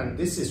relevant, and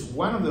this is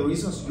one of the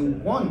reasons you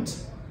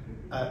want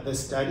the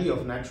study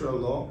of natural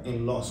law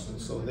in law school.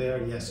 So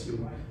there, yes,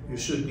 you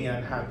should be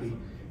unhappy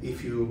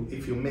if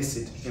you miss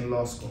it in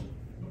law school.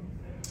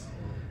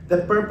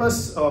 The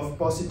purpose of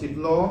positive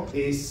law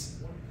is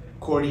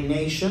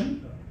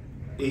coordination.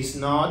 It's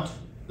not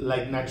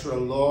like natural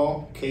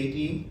law,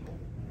 Katie,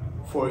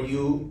 for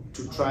you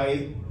to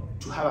try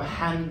to have a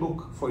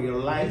handbook for your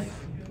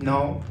life.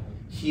 No,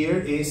 here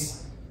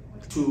is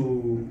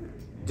to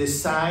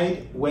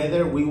decide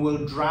whether we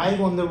will drive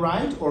on the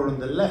right or on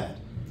the left.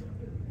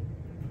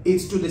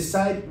 It's to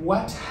decide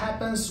what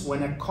happens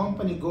when a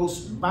company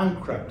goes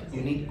bankrupt.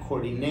 You need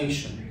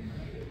coordination.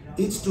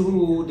 It's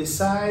to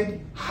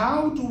decide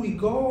how do we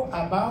go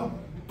about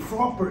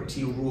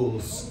property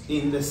rules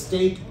in the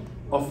state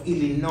of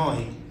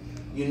Illinois.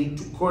 You need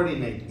to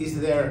coordinate. Is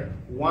there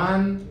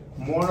one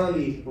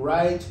morally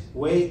right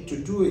way to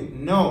do it?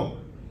 No.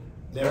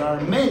 There are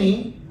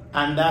many,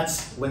 and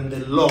that's when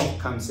the law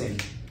comes in.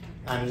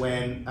 And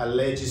when a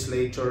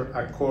legislator,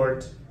 a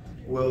court,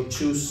 will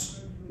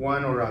choose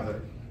one or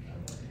other.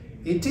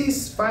 It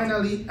is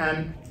finally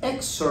an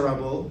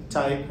exorable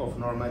type of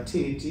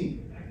normativity,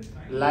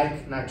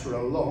 like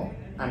natural law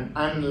and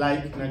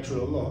unlike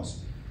natural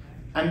laws,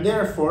 and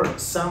therefore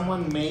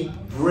someone may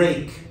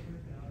break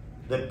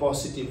the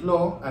positive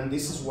law, and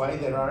this is why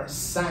there are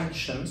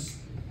sanctions.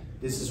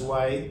 This is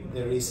why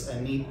there is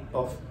a need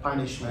of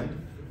punishment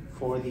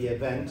for the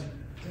event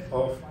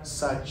of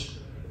such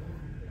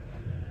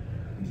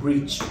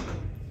breach.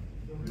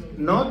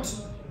 Not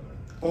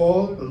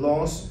all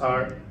laws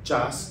are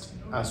just,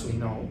 as we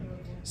know.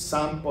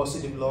 Some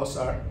positive laws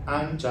are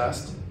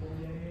unjust.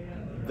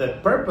 The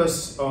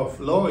purpose of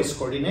law is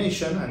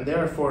coordination, and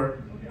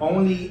therefore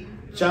only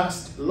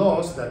just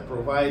laws that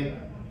provide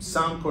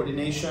sound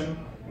coordination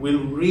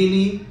will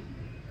really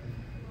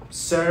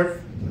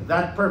serve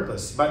that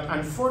purpose. But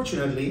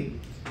unfortunately,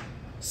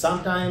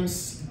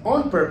 sometimes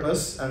on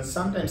purpose and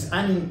sometimes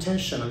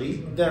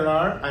unintentionally, there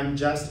are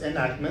unjust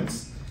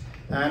enactments,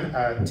 and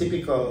a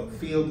typical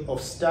field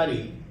of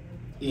study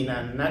in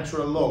a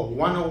natural law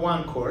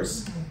 101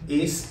 course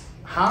is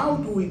how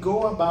do we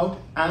go about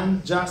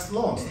unjust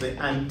laws, the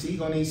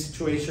Antigone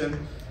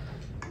situation,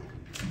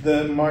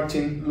 the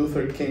Martin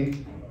Luther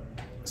King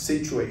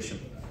situation.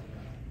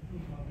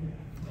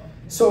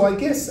 So I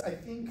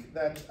think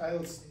that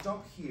I'll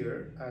stop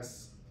here,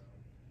 as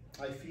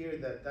I fear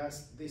that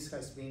this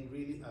has been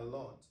really a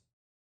lot.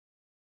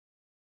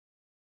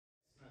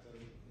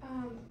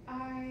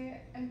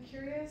 I am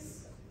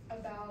curious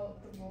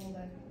about the role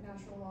that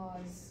natural law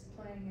is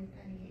playing,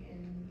 if any,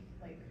 in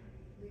like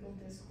legal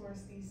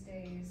discourse these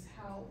days.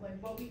 How,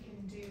 like, what we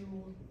can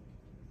do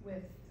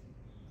with,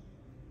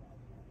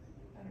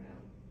 I don't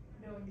know,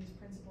 knowing these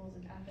principles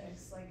and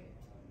ethics. Like,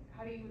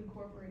 how do you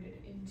incorporate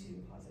it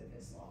into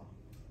positivist law?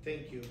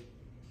 Thank you.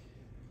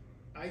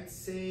 I'd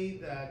say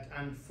that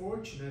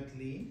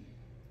unfortunately,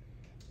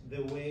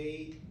 the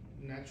way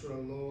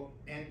natural law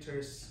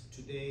enters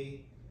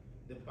today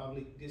the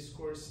public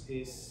discourse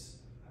is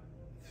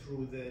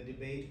through the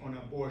debate on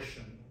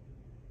abortion.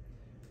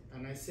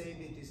 And I say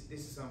that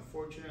this is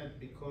unfortunate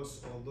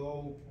because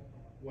although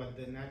what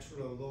the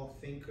natural law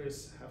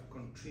thinkers have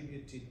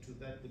contributed to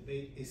that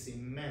debate is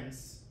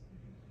immense,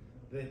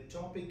 the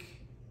topic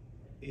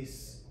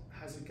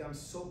has become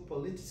so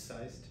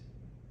politicized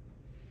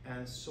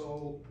and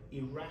so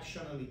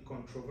irrationally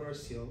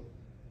controversial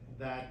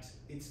that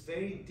it's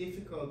very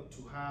difficult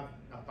to have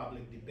a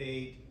public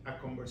debate, a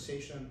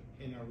conversation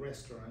in a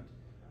restaurant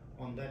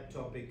on that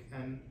topic.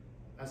 And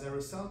as a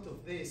result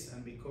of this,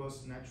 and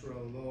because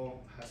natural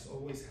law has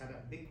always had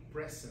a big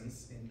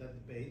presence in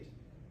that debate,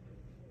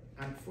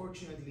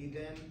 unfortunately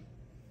then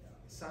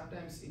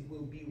sometimes it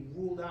will be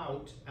ruled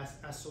out as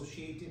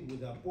associated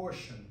with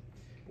abortion,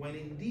 when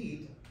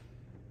indeed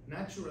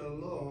natural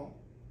law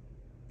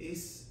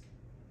is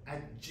a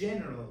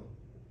general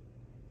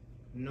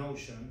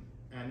notion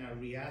and a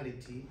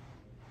reality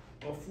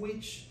of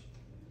which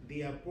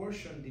the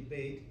abortion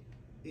debate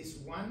is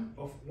one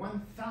of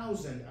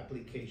 1,000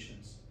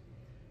 applications.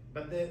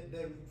 But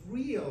the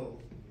real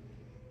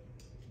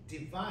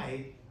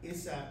divide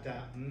is at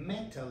a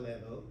meta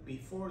level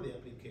before the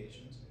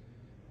applications,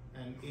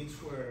 and it's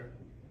where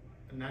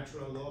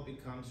natural law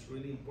becomes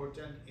really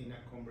important in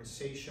a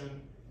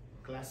conversation,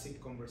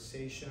 classic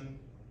conversation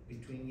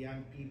between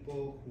young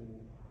people who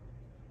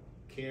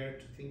care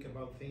to think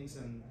about things,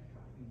 and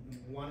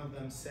one of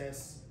them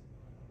says,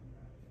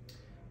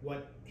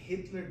 what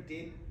Hitler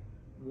did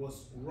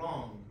was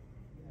wrong,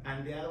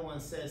 and the other one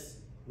says,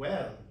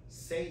 well,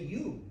 say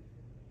you.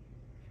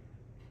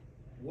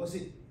 Was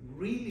it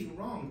really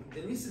wrong?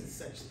 There isn't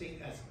such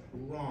thing as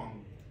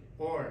wrong.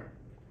 Or,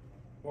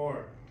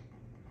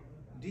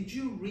 did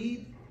you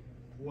read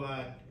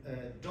what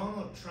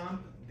Donald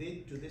Trump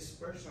did to this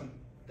person?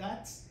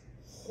 That's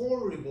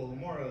horrible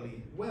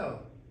morally.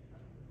 Well,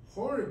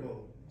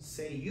 horrible,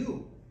 say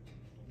you.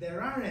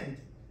 There aren't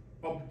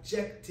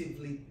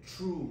objectively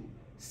true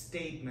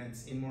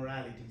statements in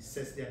morality,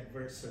 says the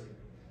adversary.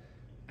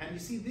 And you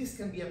see, this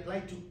can be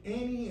applied to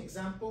any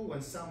example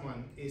when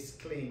someone is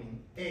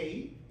claiming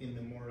A in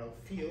the moral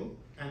field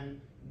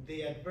and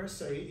the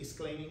adversary is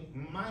claiming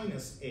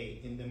minus A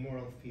in the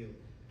moral field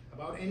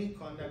about any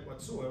conduct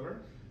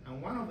whatsoever.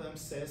 And one of them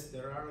says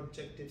there are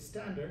objective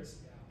standards,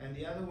 and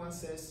the other one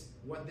says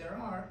what there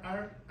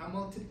are a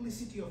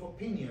multiplicity of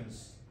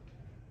opinions.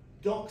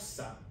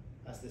 Doxa,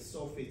 as the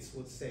Sophists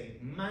would say,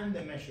 man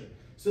the measure.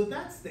 So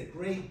that's the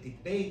great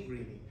debate,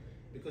 really,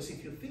 because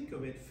if you think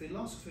of it,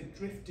 philosophy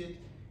drifted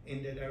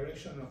in the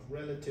direction of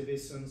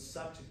relativism,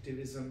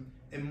 subjectivism,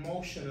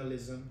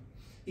 emotionalism,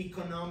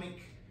 economic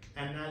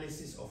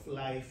analysis of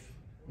life,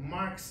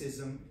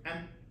 Marxism,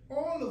 and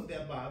all of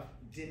the above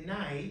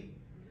deny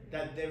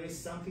that there is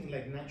something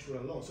like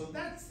natural law. So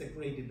that's the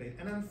great debate.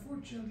 And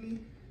unfortunately,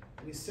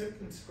 we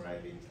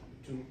circumscribe it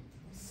to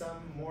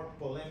some more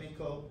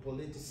polemical,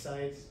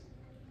 politicized,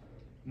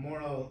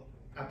 moral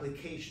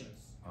applications.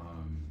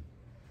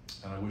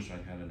 And I wish I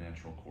had a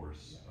natural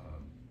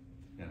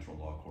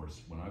law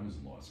course when I was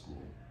in law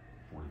school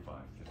 45,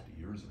 50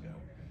 years ago.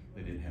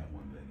 They didn't have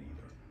one then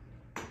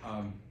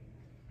either.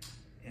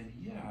 And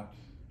yet,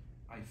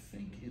 I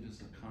think it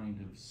is a kind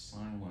of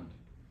silent,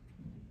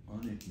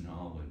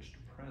 unacknowledged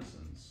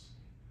presence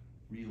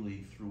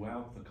really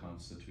throughout the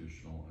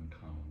constitutional and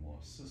common law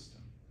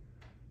system.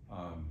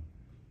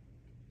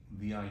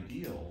 The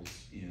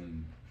ideals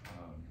in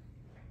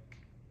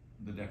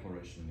the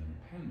Declaration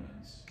of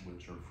Independence,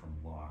 which are from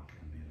Locke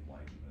and the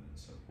Enlightenment and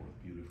so forth,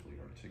 beautifully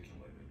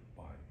articulated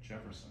by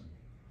Jefferson,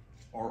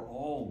 are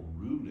all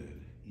rooted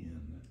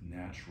in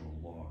natural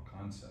law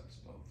concepts,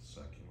 both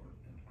secular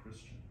and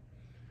Christian.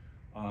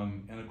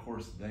 And of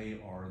course, they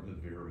are the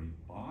very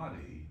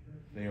body,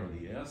 they are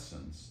the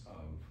essence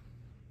of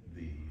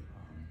the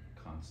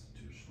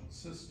constitutional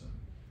system.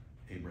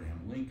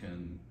 Abraham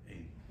Lincoln, a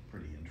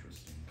pretty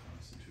interesting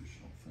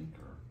constitutional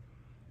thinker,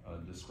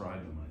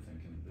 described them, I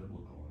think, in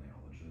biblical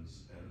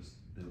analogies as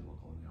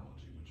biblical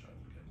analogy, which I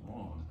would get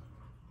wrong,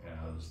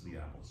 as the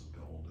apples of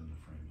gold in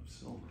the frame of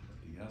silver. But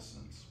the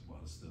essence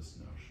was this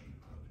notion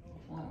of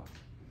equality.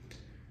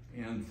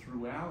 And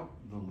throughout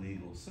the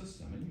legal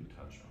system, and you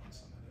touch on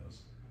some of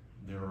this,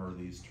 there are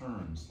these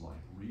terms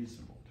like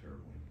reasonable,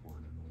 terribly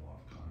important in the law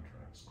of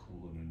contracts,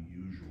 cruel and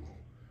unusual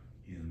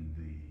in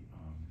the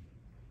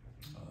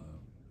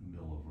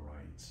Bill of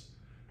Rights,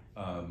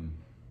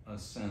 a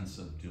sense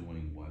of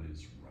doing what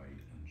is right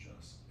and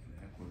just and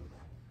equitable.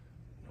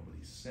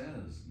 Nobody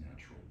says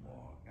natural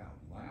law out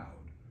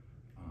loud,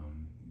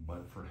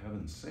 but for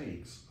heaven's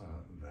sakes,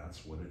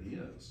 that's what it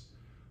is.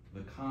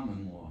 the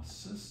common law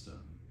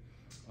system,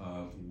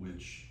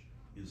 which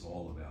is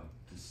all about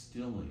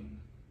distilling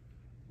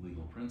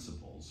legal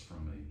principles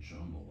from a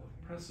jumble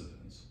of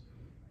precedents,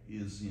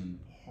 is in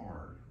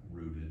part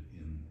rooted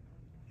in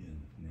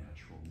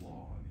natural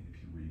law. I mean, if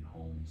you read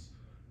Holmes'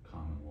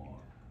 Common Law,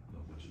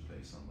 which is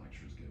based on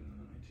lectures given in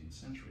the 19th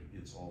century,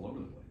 it's all over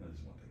the place. That is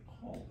what they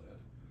called it,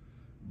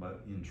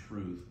 but in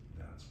truth,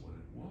 that's what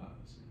it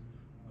was.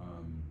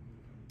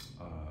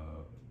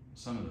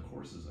 Some of the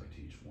courses I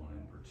teach, one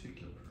in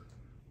particular,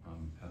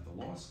 at the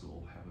law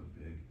school, have a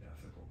big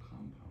ethical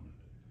component.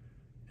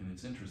 And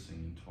it's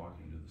interesting, in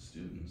talking to the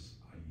students,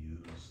 I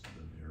used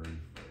the very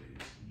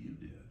phrase you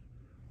did,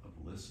 of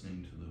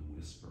listening to the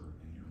whisper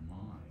in your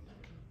mind,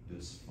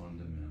 this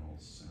fundamental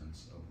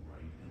sense of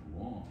right and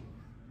wrong,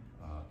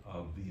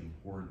 of the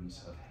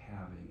importance of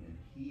having and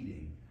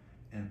heeding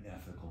an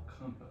ethical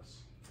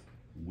compass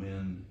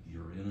when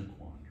you're in a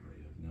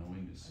quandary, of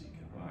knowing to seek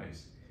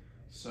advice.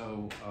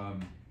 So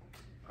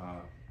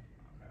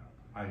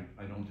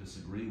I don't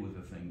disagree with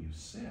the thing you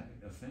said,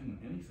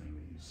 anything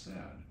that you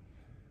said,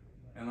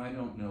 and I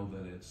don't know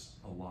that it's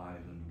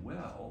alive and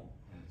well,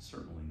 and it's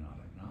certainly not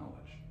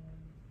acknowledged,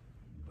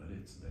 but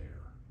it's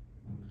there.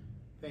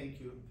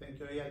 Thank you,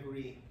 I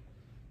agree.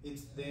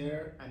 It's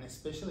there, and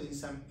especially in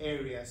some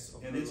areas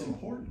of the law. And it's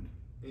important.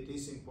 It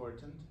is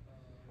important,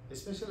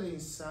 especially in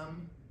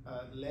some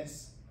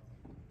less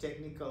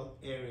technical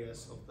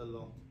areas of the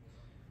law.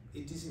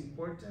 It is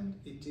important,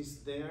 it is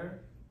there,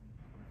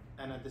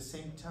 and at the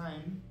same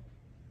time,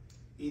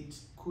 it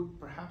could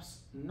perhaps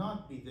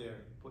not be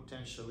there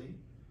potentially,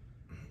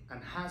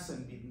 and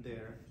hasn't been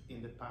there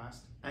in the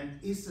past, and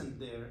isn't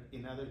there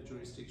in other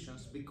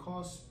jurisdictions,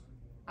 because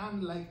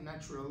unlike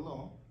natural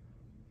law,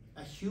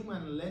 a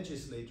human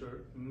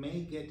legislator may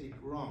get it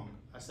wrong,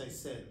 as I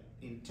said,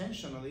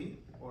 intentionally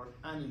or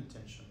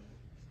unintentionally.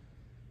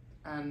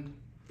 And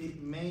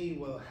it may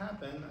well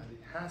happen, and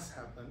it has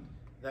happened,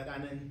 that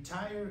an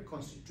entire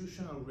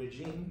constitutional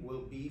regime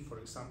will be, for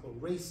example,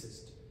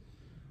 racist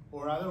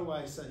or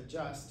otherwise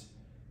unjust.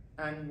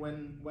 And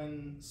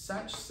when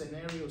such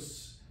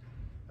scenarios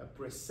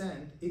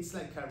present, it's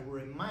like a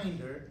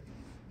reminder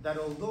that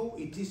although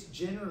it is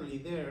generally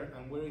there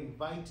and we're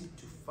invited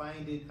to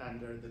find it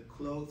under the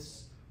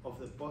clothes of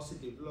the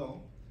positive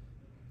law,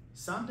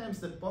 sometimes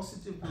the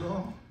positive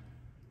law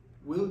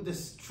will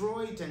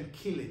destroy it and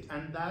kill it,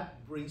 and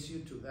that brings you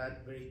to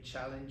that very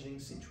challenging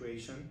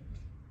situation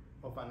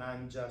of an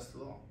unjust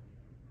law.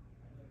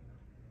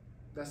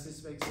 Does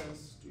this make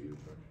sense to you?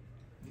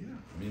 Yeah,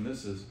 I mean,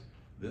 this is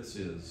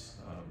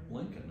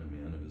Lincoln, a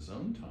man of his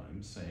own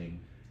time, saying,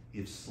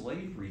 if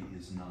slavery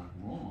is not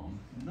wrong,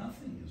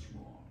 nothing is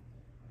wrong.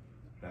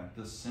 That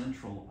the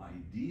central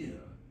idea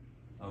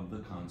of the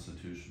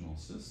constitutional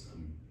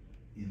system,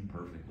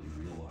 imperfectly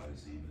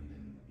realized even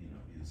in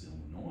is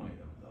Illinois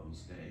of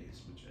those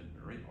days, which had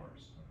very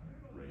harsh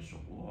racial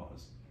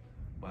laws,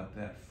 but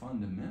that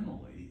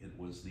fundamentally it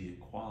was the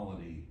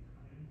equality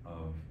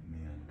of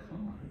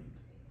mankind,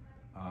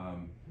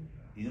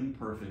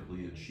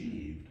 imperfectly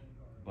achieved,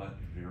 but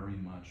very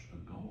much a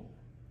goal.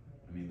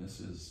 I mean, this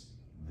is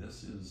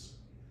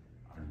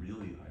I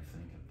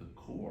think at the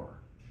core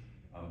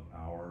of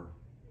our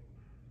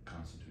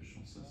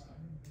constitutional system.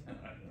 And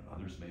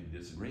others may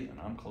disagree, and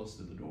I'm close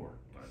to the door.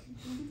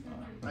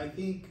 But, I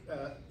think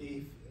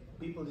if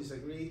people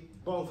disagree,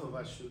 both of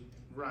us should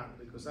run,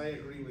 because I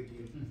agree with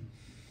you.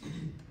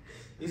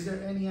 Is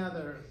there any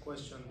other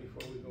question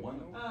before we go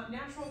on?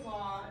 Natural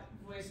law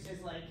voiced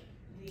as like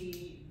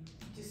the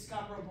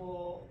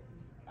discoverable,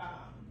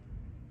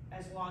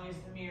 as long as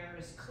the mirror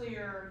is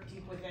clear,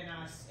 deep within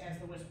us, as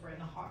the whisper in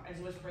the heart, as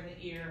a whisper in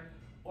the ear,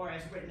 or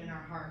as written in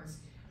our hearts.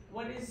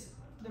 What is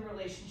the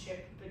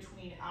relationship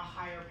between a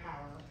higher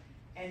power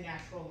and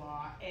natural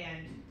law?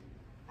 And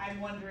I'm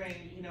wondering,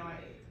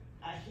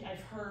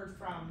 I've heard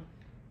from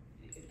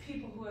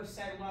people who have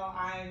said, well,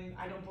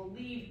 I don't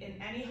believe in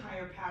any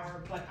higher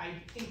power, but I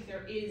think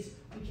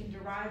we can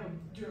derive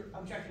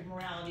objective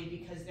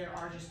morality because there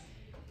are just,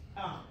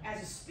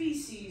 as a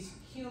species,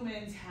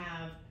 humans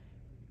have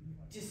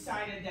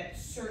decided that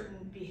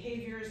certain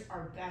behaviors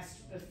are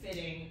best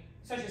befitting,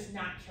 such as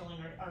not killing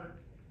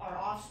our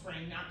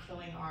offspring, not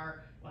killing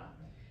our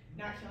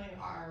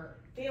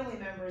family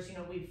members.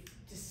 We've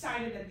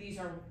decided that these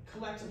are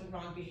collectively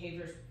wrong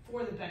behaviors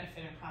for the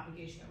benefit and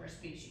propagation of our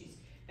species.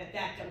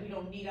 That we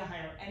don't need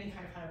any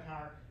kind of higher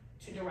power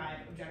to derive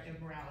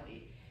objective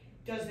morality.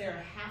 Does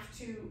there have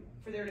to,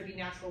 for there to be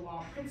natural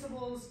law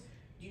principles,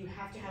 do you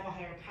have to have a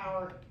higher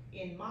power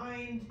in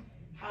mind?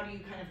 How do you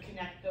kind of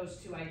connect those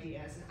two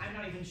ideas? And I'm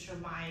not even sure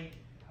my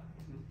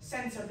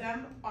sense of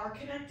them are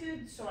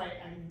connected, so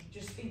I'm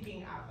just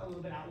thinking a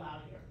little bit out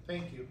loud here.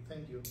 Thank you.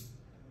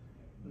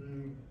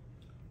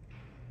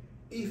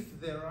 If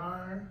there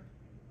are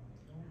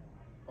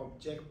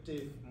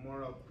objective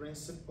moral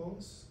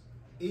principles,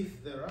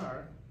 if there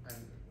are, and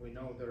we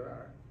know there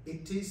are,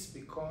 it is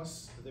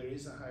because there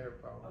is a higher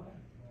power.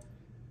 Okay.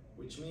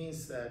 Which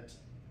means that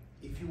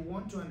if you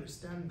want to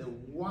understand the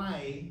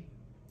why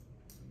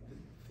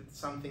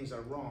some things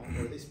are wrong,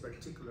 or this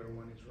particular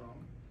one is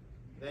wrong,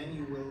 then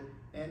you will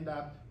end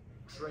up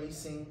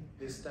tracing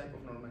this type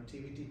of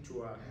normativity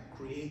to a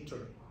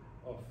creator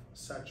of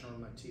such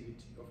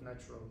normativity, of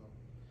natural law.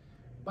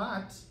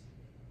 But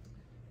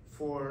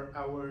for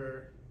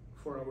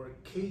our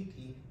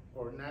Katie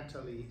or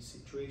Natalie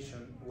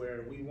situation,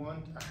 where we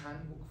want a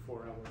handbook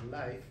for our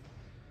life,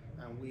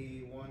 and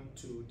we want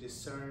to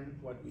discern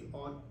what we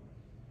ought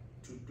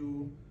to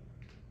do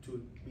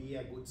to be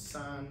a good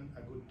son,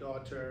 a good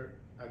daughter,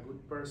 a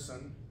good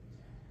person,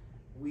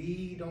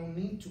 we don't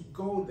need to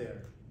go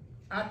there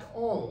at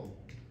all,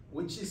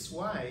 which is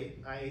why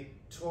I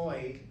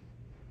toy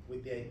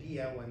with the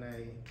idea when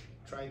I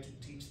try to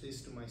teach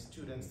this to my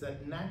students,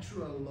 that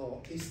natural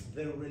law is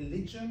the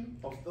religion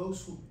of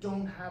those who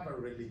don't have a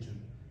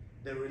religion,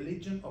 the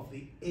religion of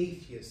the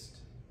atheist.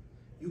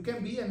 You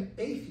can be an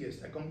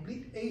atheist, a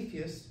complete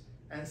atheist,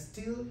 and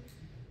still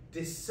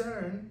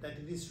discern that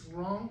it is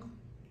wrong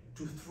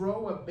to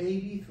throw a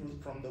baby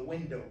from the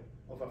window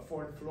of a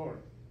 4th floor.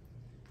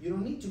 You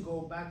don't need to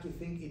go back to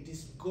think it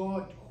is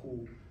God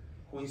who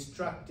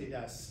instructed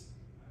us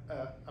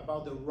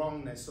about the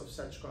wrongness of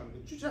such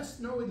conduct. You just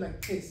know it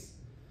like this.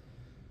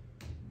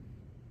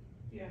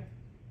 Yeah.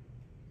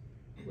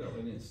 Well,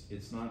 and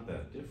it's not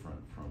that different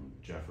from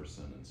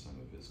Jefferson and some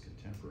of his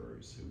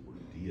contemporaries who were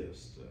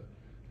deists.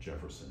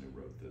 Jefferson,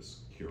 who wrote this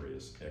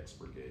curious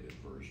expurgated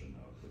version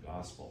of the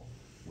gospel,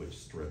 which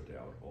stripped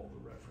out all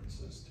the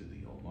references to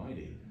the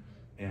Almighty,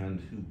 and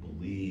who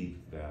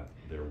believed that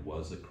there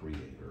was a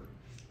creator,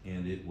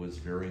 and it was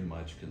very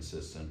much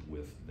consistent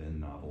with then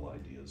novel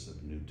ideas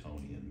of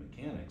Newtonian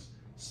mechanics.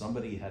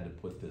 Somebody had to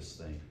put this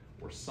thing,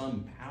 or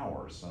some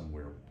power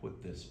somewhere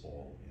put this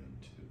all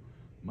into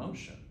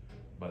motion.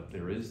 But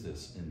there is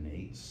this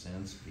innate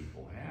sense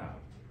people have.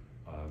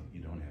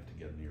 You don't have to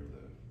get near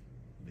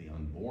the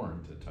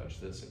unborn to touch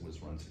this. It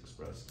was once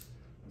expressed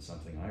in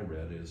something I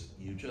read, is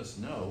you just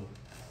know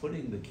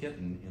putting the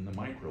kitten in the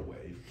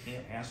microwave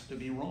has to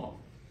be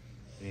wrong.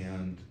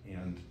 And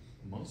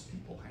most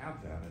people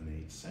have that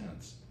innate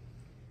sense.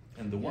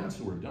 And the ones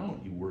who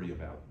don't, you worry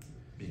about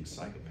being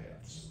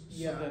psychopaths.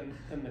 Yeah. So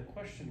then the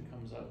question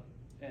comes up,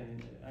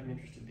 and I'm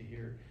interested to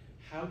hear,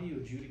 how do you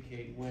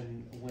adjudicate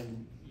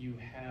when you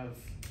have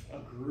a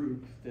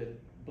group that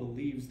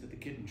believes that the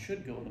kitten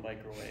should go in the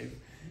microwave,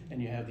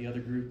 and you have the other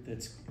group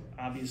that's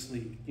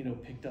obviously,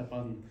 picked up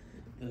on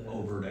the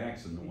overt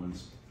acts, and the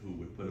ones who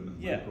would put them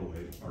in the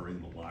microwave are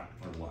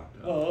locked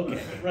up. Oh,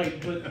 okay, right.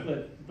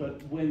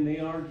 But when they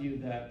argue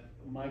that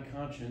my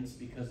conscience,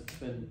 because it's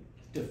been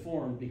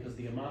deformed because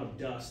the amount of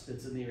dust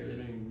that's in the air, they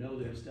don't even know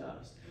there's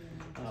dust.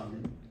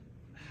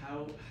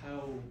 How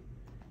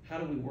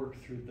do we work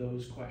through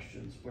those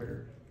questions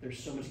where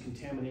there's so much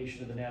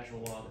contamination of the natural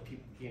law that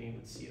people can't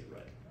even see it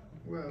right?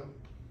 Well,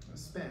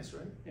 Spence,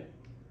 right? Yeah.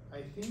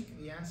 I think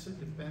the answer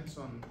depends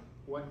on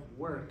what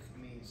work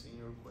means in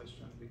your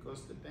question,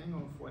 because depending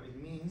on what it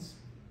means,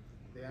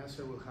 the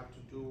answer will have to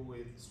do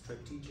with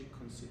strategic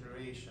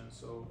consideration.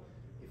 So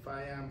if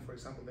I am, for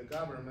example, the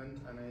government,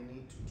 and I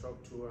need to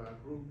talk to a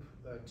group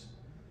that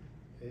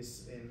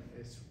is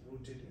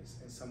rooted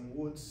in some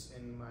woods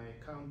in my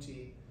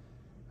county,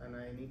 and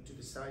I need to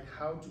decide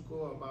how to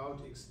go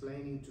about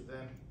explaining to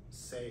them,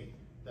 say,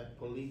 that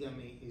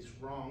polygamy is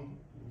wrong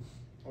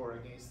or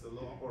against the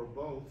law or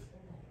both,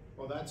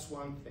 well, that's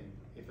one thing.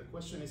 If the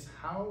question is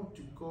how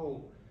to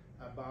go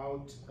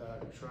about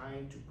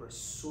trying to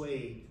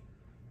persuade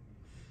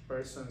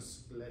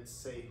persons, let's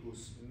say,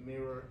 whose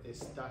mirror is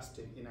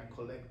dusted in a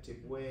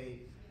collective way,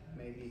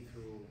 maybe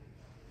through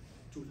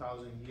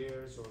 2,000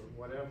 years or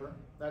whatever,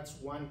 that's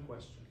one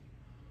question.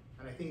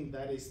 And I think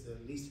that is the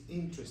least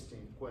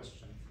interesting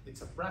question.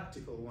 It's a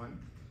practical one,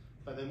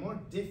 but the more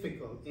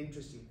difficult,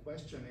 interesting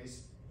question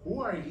is,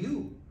 who are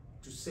you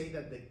to say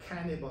that the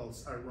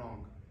cannibals are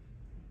wrong?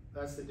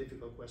 That's the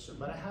difficult question.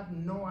 But I have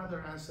no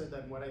other answer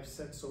than what I've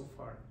said so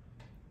far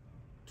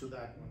to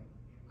that one.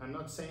 I'm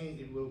not saying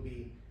it will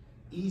be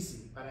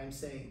easy, but I'm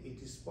saying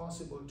it is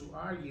possible to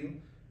argue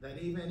that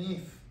even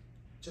if,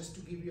 just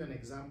to give you an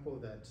example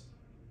that,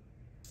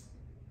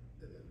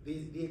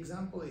 the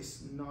example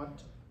is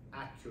not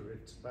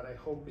accurate, but I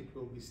hope it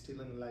will be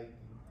still enlightening.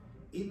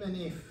 Even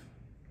if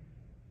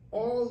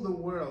all the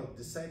world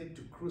decided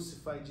to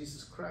crucify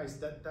Jesus Christ,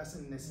 that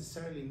doesn't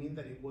necessarily mean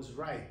that it was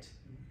right.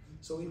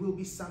 So it will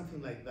be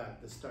something like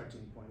that, the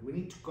starting point. We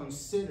need to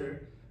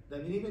consider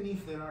that even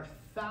if there are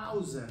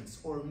thousands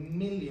or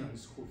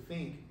millions who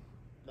think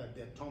that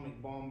the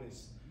atomic bomb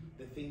is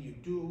the thing you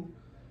do,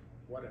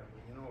 whatever,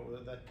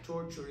 that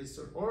torture is,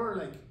 or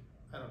like,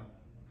 I don't know,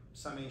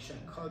 some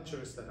ancient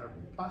cultures that are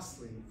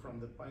bustling from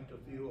the point of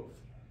view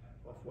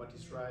of what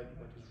is right,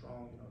 what is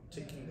wrong,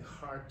 taking the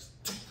heart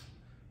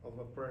of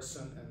a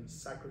person and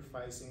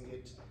sacrificing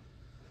it,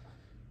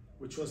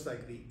 which was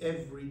like the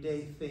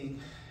everyday thing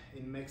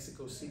in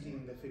Mexico City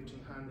in the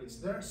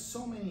 1500s. There are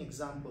so many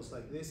examples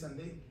like this, and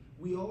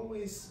we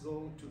always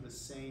go to the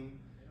same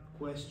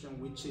question,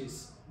 which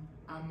is,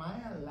 am I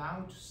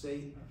allowed to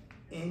say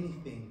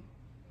anything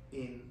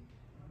in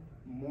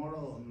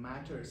moral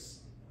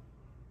matters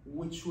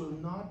which will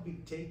not be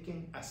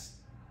taken as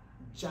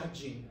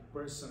judging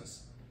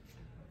persons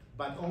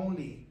but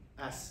only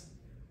as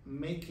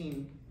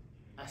making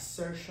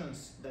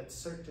assertions that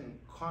certain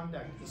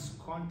conduct is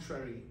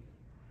contrary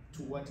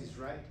to what is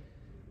right?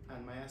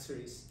 And my answer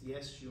is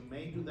yes, you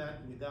may do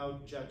that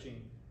without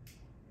judging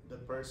the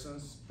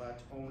persons,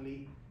 but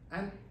only,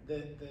 and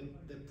the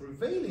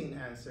prevailing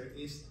answer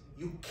is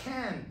you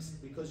can't,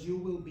 because you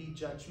will be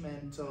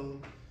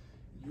judgmental,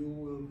 you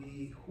will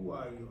be, who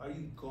are you? Are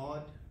you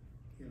God?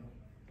 You know,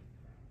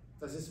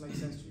 does this make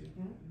sense to you?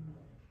 Mm-hmm.